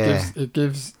reason. Yeah. It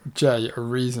gives Jay a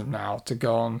reason now to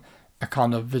go on a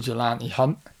kind of vigilante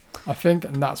hunt, I think,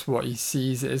 and that's what he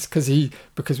sees it as,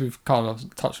 because we've kind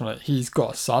of touched on it. He's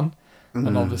got a son,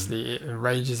 and obviously it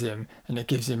enrages him, and it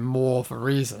gives him more of a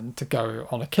reason to go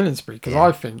on a killing spree. Because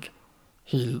I think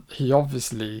he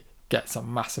obviously gets a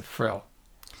massive thrill.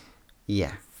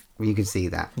 Yeah, well, you can see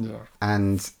that. Yeah,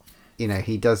 and you know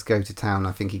he does go to town.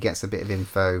 I think he gets a bit of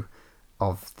info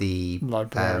of the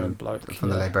librarian bloke from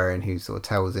the librarian who sort of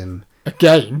tells him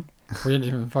again. We didn't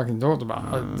even fucking talk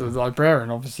about it. The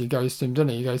librarian obviously goes to him, doesn't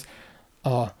he? He goes,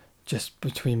 oh, just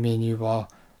between me and you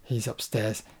while he's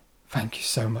upstairs. Thank you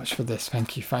so much for this.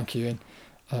 Thank you. And,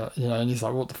 you know, and he's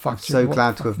like, what the fuck? I'm so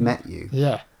glad to have met you.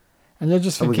 Yeah. And you're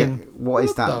just thinking, what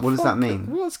is that? What does that mean?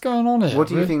 What's going on here? What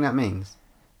do you think that means?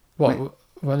 What?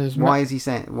 Why is he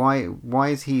saying, why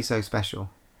is he so special?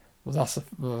 Well,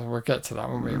 we'll get to that,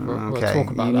 won't we? We'll okay.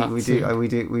 talk about that.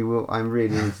 We will. I'm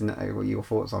really need to know what your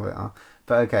thoughts of it are.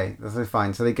 But okay, that's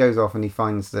fine. So he goes off and he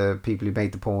finds the people who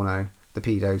made the porno, the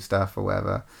pedo stuff or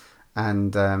whatever,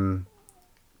 and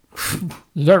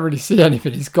you don't really see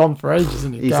anything. He's gone for ages,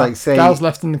 isn't he? Gal's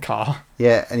left in the car.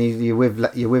 Yeah, and you're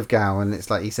with Gal, and it's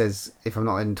like he says, "If I'm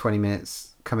not in 20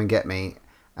 minutes, come and get me."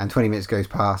 And 20 minutes goes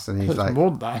past, and he's like,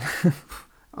 more than that.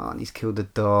 Oh, and he's killed a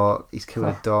dog.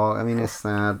 I mean, it's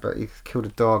sad, but he's killed a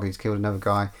dog. He's killed another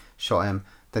guy, shot him.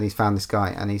 Then he's found this guy,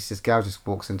 and Gal just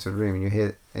walks into the room, and you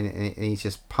hear, and he's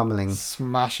just pummeling,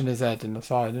 smashing his head in the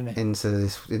side, isn't he? Into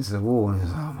the wall, and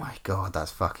he's like, oh my God,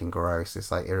 that's fucking gross. It's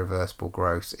like irreversible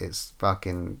gross. It's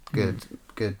fucking good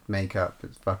makeup.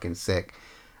 It's fucking sick.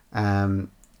 And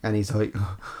he's like,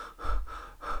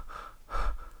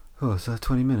 oh, so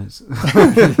 20 minutes.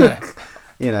 Yeah.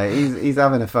 You know, he's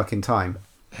having a fucking time.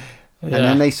 And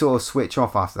then they sort of switch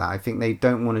off after that. I think they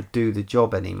don't want to do the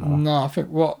job anymore. No, I think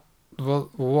what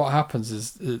happens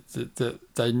is that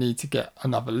they need to get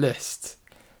another list.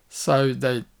 So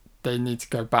they need to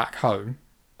go back home,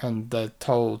 and they're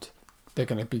told they're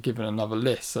going to be given another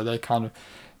list. So they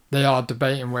are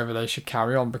debating whether they should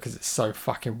carry on because it's so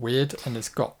fucking weird and it's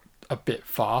got a bit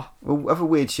far. Well, other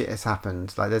weird shit has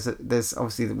happened. Like there's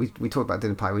obviously we talked about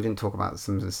dinner party. We didn't talk about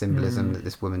some of the symbolism that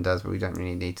this woman does, but we don't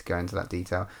really need to go into that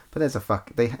detail. But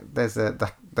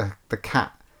the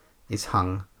cat is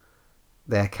hung.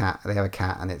 Their cat, they have a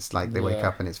cat, and it's like they wake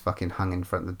up and it's fucking hung in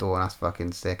front of the door, and that's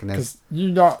fucking sick. And because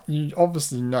you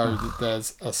obviously know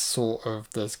that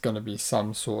there's going to be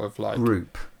some sort of like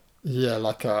group. Yeah,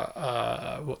 like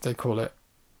a what they call it.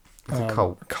 It's a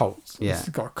cult. Cult. Yeah. It's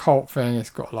got a cult thing. It's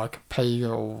got like a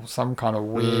pagan or some kind of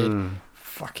weird,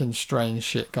 fucking strange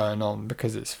shit going on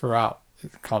because it's throughout.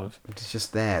 It's kind of. It's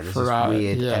just there. There's throughout, just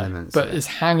weird elements. But it's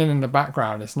hanging in the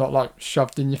background. It's not like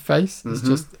shoved in your face. It's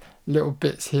just little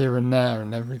bits here and there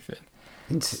and everything.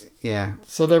 So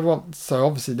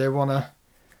obviously they're gonna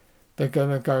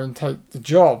go and take the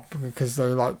job because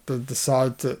they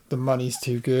decide that the money's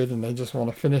too good and they just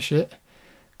want to finish it.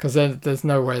 Because there's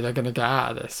no way they're going to get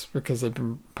out of this because they've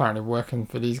been apparently working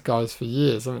for these guys for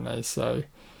years, haven't they? So,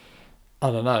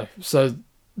 I don't know. So,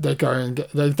 they go and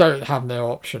they don't have no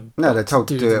option. No, they're told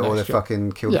to do it or they job.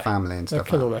 fucking kill the family and stuff.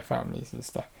 They'll kill all their families and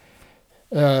stuff.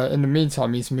 In the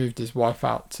meantime, he's moved his wife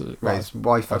out to... his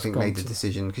wife, I think, made the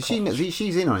decision. Because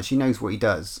she's in on it. She knows what he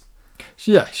does.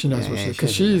 She knows what she does.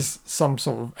 Because she's some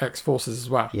sort of ex-forces as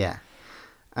well. Yeah.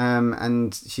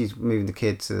 And she's moving the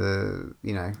kid to,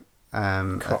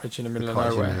 cottage in the middle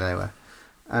of nowhere.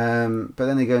 But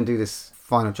then they go and do this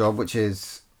final job, which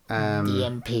is the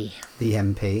MP. The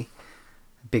MP,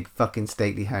 big fucking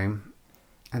stately home,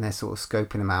 and they're sort of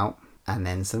scoping them out, and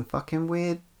then some fucking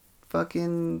weird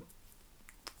fucking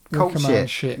cult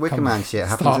Wicker Man shit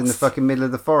happens in the fucking middle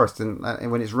of the forest, and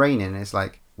when it's raining, it's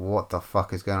like, what the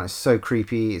fuck is going on? It's so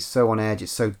creepy. It's so on edge.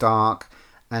 It's so dark.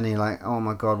 And you're like, oh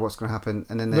my god, what's going to happen?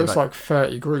 And then looks like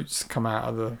 30 Groots come out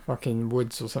of the fucking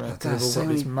woods or something. They've all got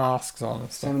these masks on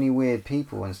and stuff. So many weird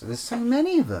people and stuff. There's so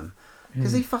many of them.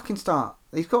 Because they fucking start...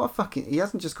 He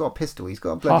hasn't just got a pistol, he's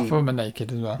got a bloody... Half of them are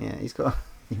naked as well. Yeah, he's got...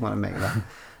 You want to make that.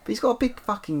 But he's got a big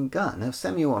fucking gun, a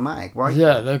semi-automatic, right?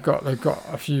 Yeah, they've got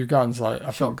a few guns. Like,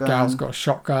 I think Gal's got a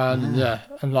shotgun.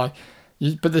 And like...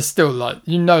 but there's still like...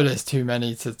 there's too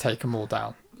many to take them all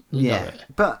down. You know it.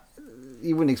 But...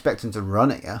 You wouldn't expect him to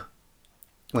run at you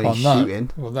when he's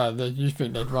shooting. Well, no, you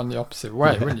think they'd run the opposite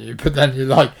way, wouldn't you? But then you're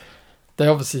like, they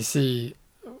obviously see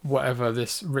whatever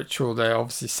this ritual, they're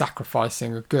obviously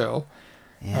sacrificing a girl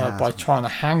by trying to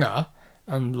hang her.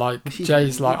 And like,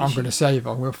 Jay's like, I'm going to save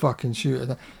her, we'll fucking shoot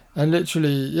her. And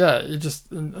literally, it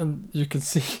just, and you can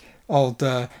see old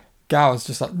Gal's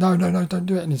just like, no, don't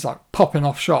do it. And he's like popping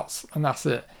off shots, and that's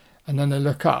it. And then they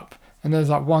look up, and there's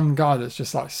like one guy that's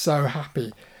just like so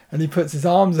happy. And he puts his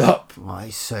arms up. Oh,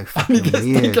 he's so fucking and he gets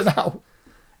weird. taken out.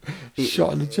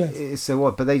 Shot in the chest. So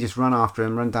what? But they just run after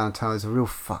him, run down the tunnel. It's a real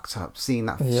fucked up scene.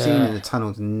 That scene in the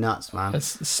tunnel's nuts, man.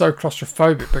 It's so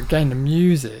claustrophobic. But again, the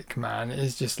music, man,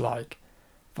 is just like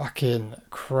fucking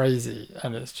crazy.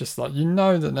 And it's just like,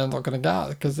 that they're not going to get out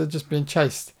because they're just being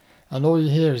chased. And all you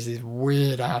hear is these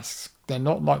weird ass... They're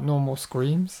not like normal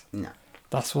screams. No.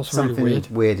 That's what's Something really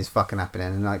weird. Weird is fucking happening.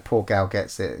 And like poor Gal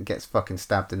gets fucking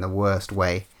stabbed in the worst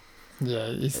way. Yeah,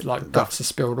 it's like guts are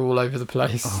spilled all over the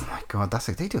place. Oh my god,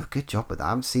 they do a good job with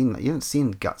that. You haven't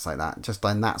seen guts like that, just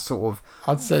in that sort of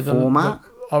I'd say format.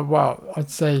 I'd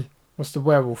say, what's the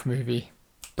werewolf movie?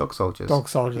 Dog Soldiers. A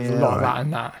lot of that in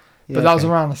that. Yeah, but that was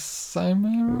around the same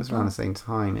era. It was around the same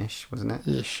time-ish, wasn't it?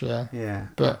 Ish, yeah. Yeah.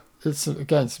 But it's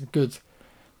again some good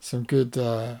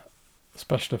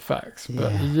special effects.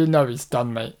 But he's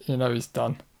done, mate. He's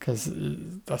done. Because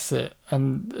that's it.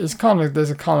 And there's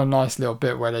a kind of nice little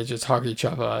bit where they just hug each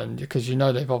other, and because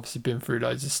they've obviously been through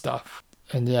loads of stuff.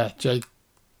 And Jay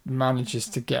manages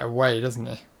to get away, doesn't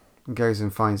he? He goes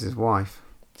and finds his wife.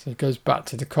 So he goes back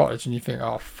to the cottage, and you think,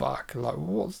 oh fuck, like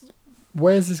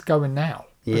where's this going now?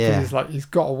 Because he's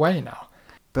got away now.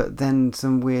 But then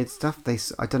some weird stuff.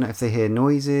 I don't know if they hear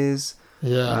noises.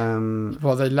 Yeah.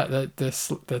 Well, they let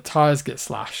their tires get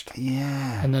slashed.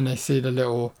 Yeah. And then they see the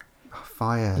little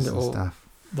fires and stuff.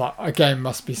 Like, again,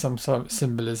 must be some sort of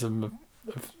symbolism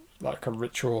of like a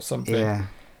ritual or something. Yeah.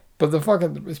 But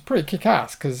it's pretty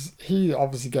kick-ass because he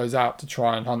obviously goes out to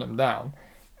try and hunt them down,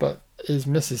 but his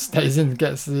missus stays in and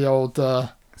gets the old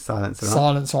silence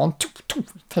on,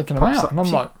 taking them out. And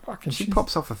I'm like, fucking she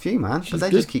pops off a few, man. But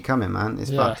they just keep coming, man.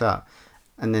 It's fucked up.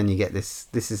 And then you get this.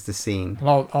 This is the scene.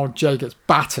 And old Jay gets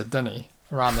battered, doesn't he?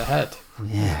 around the head.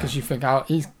 Yeah. Because you think, how are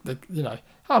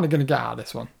they going to get out of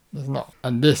this one? There's not.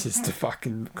 And this is the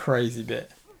fucking crazy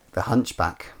bit. The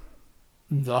Hunchback.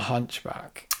 The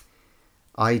Hunchback.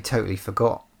 I totally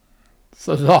forgot.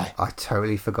 So did I. I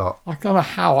totally forgot. I don't know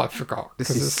how I forgot. This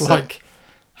Because is it's so- like,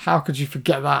 how could you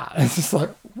forget that? It's just like,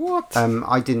 what?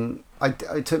 I didn't.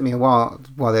 It took me a while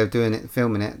while they were doing it,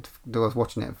 filming it. I was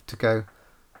watching it to go.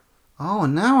 Oh,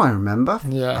 now I remember.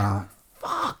 Yeah.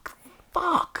 Fuck.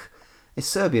 It's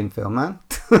Serbian film, man.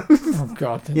 Oh,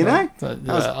 God. You know?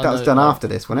 That was done after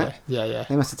this, wasn't it? Yeah.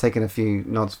 They must have taken a few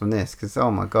nods from this because,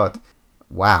 oh my God.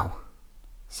 Wow.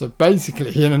 So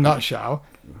basically, in a nutshell,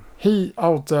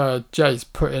 Jay's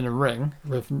put in a ring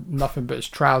with nothing but his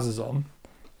trousers on,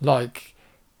 like,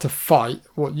 to fight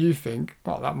what you think,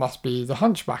 that must be the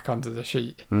Hunchback under the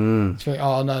sheet. You think,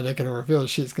 oh no, they're going to reveal the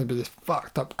sheet's going to be this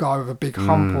fucked up guy with a big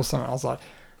hump or something. I was like,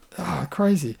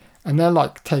 crazy. And they're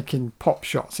like taking pop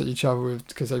shots at each other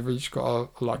because they've each got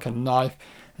a knife,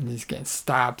 and he's getting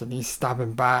stabbed and he's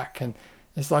stabbing back, and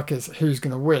it's like who's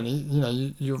going to win.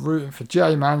 You're rooting for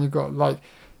Jay, man. You've got like,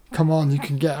 come on, you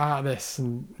can get out of this,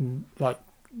 and like,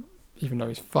 even though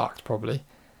he's fucked probably.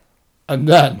 And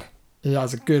then he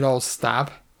has a good old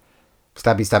stab.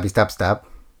 Stabby, stabby, stab, stab.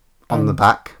 On the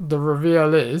back. The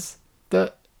reveal is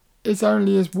that it's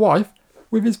only his wife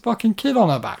with his fucking kid on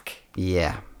her back.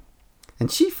 Yeah.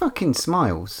 And she fucking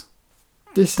smiles.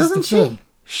 This Doesn't is the thing.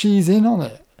 She's in on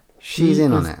it. She's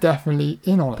in on it. Definitely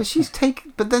in on it. But she's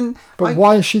taken... But then... But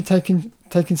why is she taking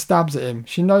stabs at him?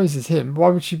 She knows it's him. Why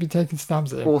would she be taking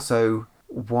stabs at him? Also,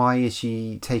 why is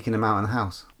she taking him out of the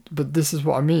house? But this is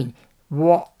what I mean.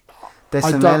 What... There's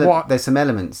some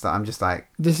elements that I'm just like...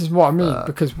 This is what I mean,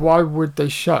 because why would they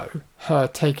show her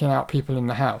taking out people in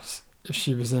the house if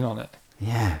she was in on it?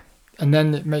 Yeah. And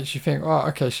then it makes you think, oh,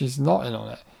 okay, she's not in on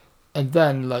it. And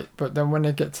then, but then when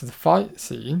they get to the fight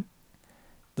scene,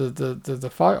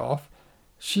 the fight off,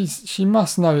 she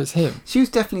must know it's him. She was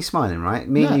definitely smiling, right?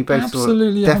 Me and you both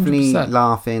absolutely, saw definitely 100%.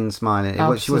 laughing, smiling. She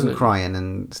wasn't Absolutely. crying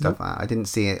and stuff like that. I didn't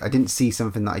see it. I didn't see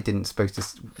something that I didn't supposed to...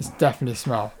 It's definitely a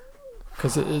smile.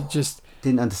 Because it just...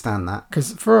 Didn't understand that.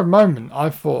 Because for a moment, I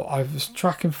thought I was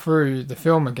tracking through the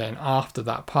film again after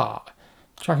that part.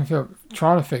 Trying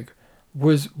to think,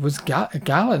 was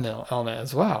Gallon on it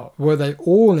as well? Were they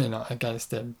all in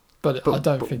against him? But I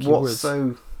don't think he was.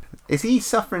 So, is he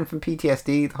suffering from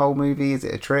PTSD the whole movie? Is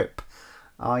it a trip?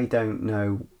 I don't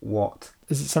know what.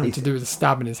 Is it something to do with the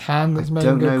stab in his hand that's made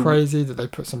him go crazy? Did they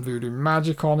put some voodoo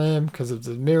magic on him because of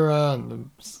the mirror? And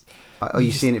are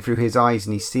you seeing it through his eyes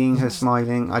and he's seeing her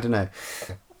smiling? I don't know.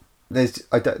 There's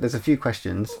a few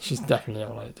questions. She's definitely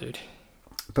on it, dude.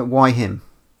 But why him?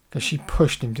 Because she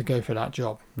pushed him to go for that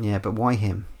job. Yeah, but why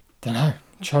him? Don't know.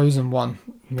 Chosen one.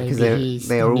 Maybe he's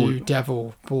the new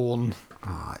devil born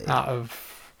out of...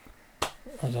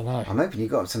 I don't know. I'm hoping you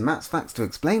got some Matt's facts to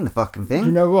explain the fucking thing.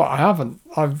 You know what? I haven't.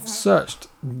 I've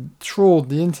trawled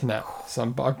the internet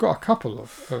some, but I've got a couple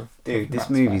of Dude, this Matt's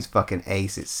movie's facts. fucking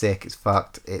ace. It's sick. It's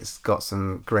fucked. It's got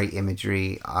some great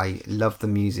imagery. I love the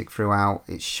music throughout.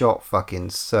 It's shot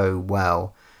fucking so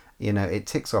well. You know, it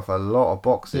ticks off a lot of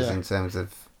boxes in terms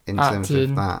of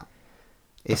that.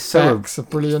 It's Effects are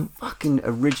brilliant. Fucking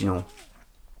original.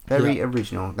 Very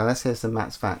original. Now let's hear some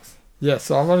Matt's facts. Yeah,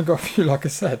 so I've only got a few, like I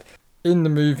said. In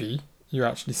the movie, you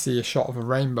actually see a shot of a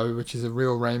rainbow, which is a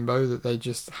real rainbow that they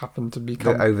just happen to be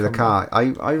over the car.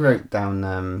 I wrote down.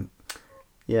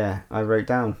 I wrote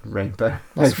down rainbow.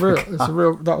 That's real.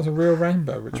 That was a real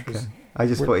rainbow, which was. I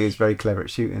just thought he was very clever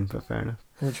at shooting, but fair enough.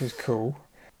 Which was cool.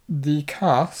 The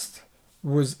cast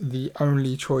was the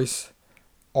only choice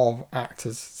of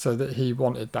actors, so that he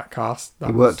wanted that cast.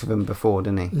 He worked with them before,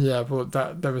 didn't he? Yeah,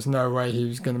 but there was no way he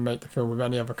was going to make the film with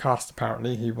any other cast.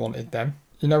 Apparently, he wanted them.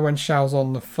 You know, when Xiao's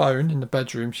on the phone in the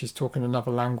bedroom, she's talking another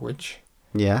language.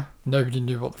 Yeah. Nobody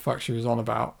knew what the fuck she was on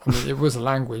about. I mean, it was a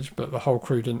language, but the whole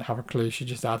crew didn't have a clue. She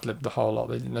just ad-libbed the whole lot.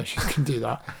 They didn't know she was going to do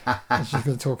that. And she's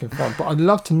going to talk in phone. But I'd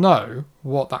love to know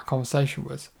what that conversation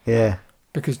was. Yeah.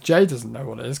 Because Jay doesn't know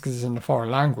what it is because it's in a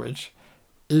foreign language.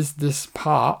 Is this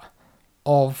part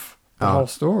of the whole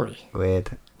story?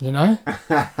 Weird. You know?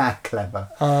 Clever.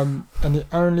 And the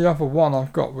only other one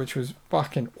I've got, which was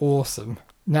fucking awesome.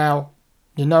 Now,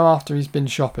 you know, after he's been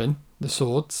shopping, the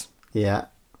swords. Yeah.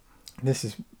 This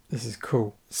is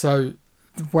cool. So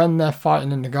when they're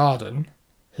fighting in the garden,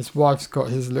 his wife's got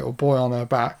his little boy on her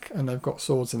back and they've got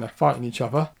swords and they're fighting each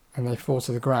other and they fall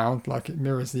to the ground like it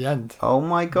mirrors the end. Oh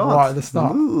my God. Right at the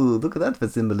start. Ooh, look at that for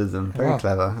symbolism. Very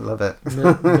clever. I love it.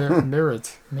 Mirrored.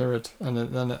 And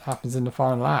then it happens in the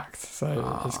final act.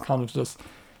 So it's kind of just,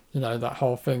 you know, that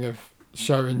whole thing of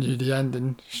showing you the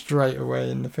ending straight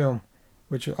away in the film,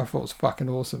 which I thought was fucking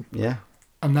awesome. Yeah.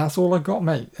 And that's all I got,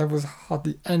 mate. There was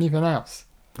hardly anything else.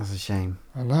 That's a shame.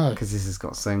 I know. Because this has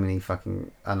got so many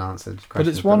fucking unanswered questions. But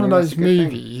it's one of maybe that's those a good thing.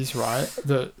 movies, right,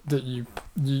 that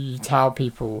you tell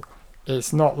people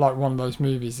it's not like one of those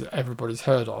movies that everybody's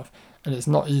heard of, and it's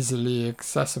not easily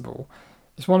accessible.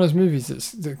 It's one of those movies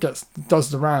that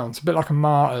does the rounds, a bit like a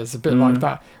Martyrs, a bit like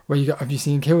that, where you go, have you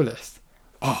seen Kill List?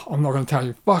 Oh, I'm not going to tell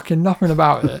you fucking nothing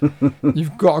about it.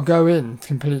 You've got to go in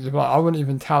completely blind. I wouldn't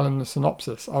even tell them the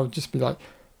synopsis. I would just be like,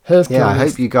 here's Kill Yeah, I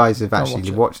List. hope you guys have Go actually watch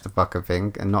it. watched the fucking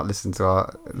thing and not listened to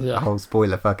our whole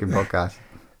spoiler fucking podcast.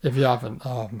 If you haven't,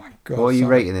 oh my God. What are you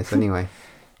sorry. rating this anyway?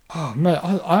 Oh, mate,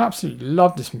 I absolutely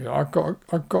love this movie. I've got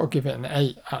to give it an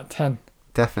 8 out of 10.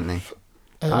 Definitely.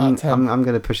 8 out I'm of 10. going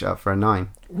to push it up for a 9.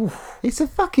 Oof. It's a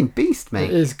fucking beast,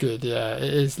 mate. It is good, yeah.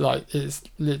 It is it's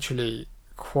literally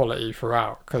quality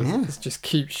throughout because Yeah. it just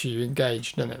keeps you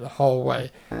engaged in it the whole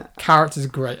way. Yeah. Characters are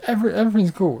great.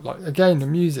 Everything's cool. Like, again, the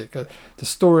music, the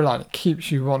storyline, it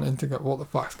keeps you wanting to go, what the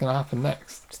fuck's going to happen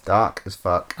next? It's dark as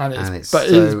fuck. And it's but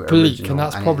so it is bleak, original, and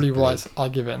that's it probably is why bleak. I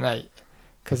give it an 8.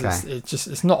 Because Okay.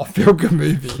 it's not a feel-good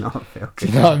movie. It's not a feel Do good.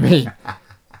 you know what I mean?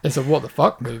 It's a what the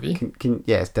fuck movie.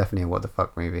 Yeah, it's definitely a what the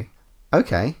fuck movie.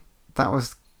 Okay, that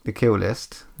was the Kill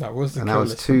List. That was the And that Kill was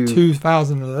List from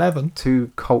 2011.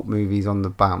 2 cult movies on the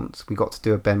bounce. We got to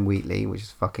do a Ben Wheatley, which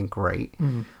is fucking great.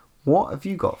 What have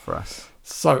you got for us?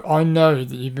 So I know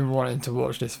that you've been wanting to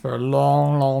watch this for a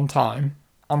long, long time.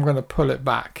 I'm going to pull it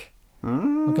back.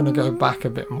 I'm going to go back a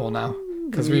bit more now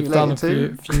because Maybe we've done a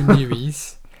later few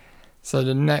newies. So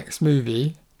the next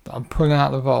movie that I'm pulling out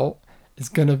of the vault is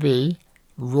going to be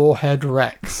Rawhead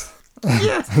Rex.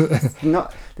 Yes.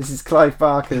 This is Clive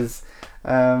Barker's.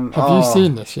 Have you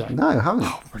seen this yet? No, I haven't.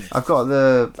 Oh, brilliant. I've got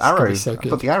the gonna Arrow. be so I've good.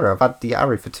 got the Arrow. I've had the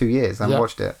Arrow for 2 years. I haven't Yep.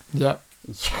 watched it. Yep.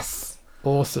 Yes.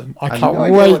 Awesome. I Have you can't no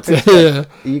idea wait what to expect? hear.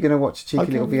 Are you going to watch a cheeky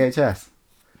little VHS?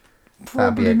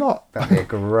 Probably not. That'd be a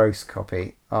gross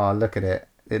copy. Oh, look at it.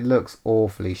 It looks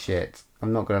awfully shit.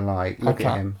 I'm not going to lie. Look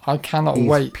at him. I cannot He's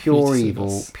wait. pure for you to see evil,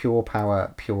 this. pure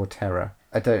power, pure terror.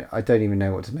 I don't even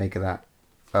know what to make of that.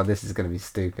 Oh, this is going to be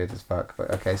stupid as fuck.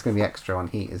 But okay, it's going to be extra on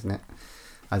heat, isn't it?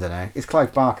 I don't know. It's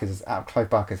Clive Barker's out of Clive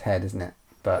Barker's head, isn't it?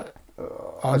 But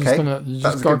I'm okay, just gonna. You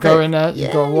That was just a got to good go pick. in there. You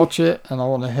got to Yay. watch it, and I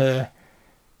want to hear.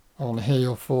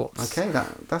 Your thoughts. Okay,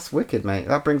 that's wicked, mate.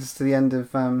 That brings us to the end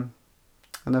of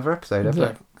another episode, hasn't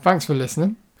Yeah. it? Thanks for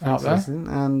listening Thanks out for there. listening.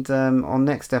 And on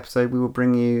next episode, we will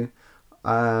bring you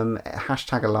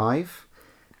hashtag alive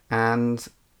and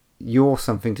you're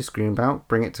something to scream about.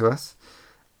 Bring it to us.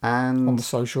 On And the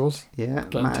socials. yeah,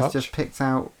 Get in Matt has touch. just picked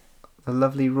out the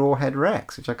lovely Rawhead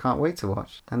Rex, which I can't wait to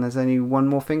watch. And there's only one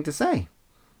more thing to say.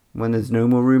 When there's no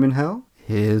more room in hell,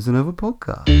 here's another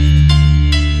podcast.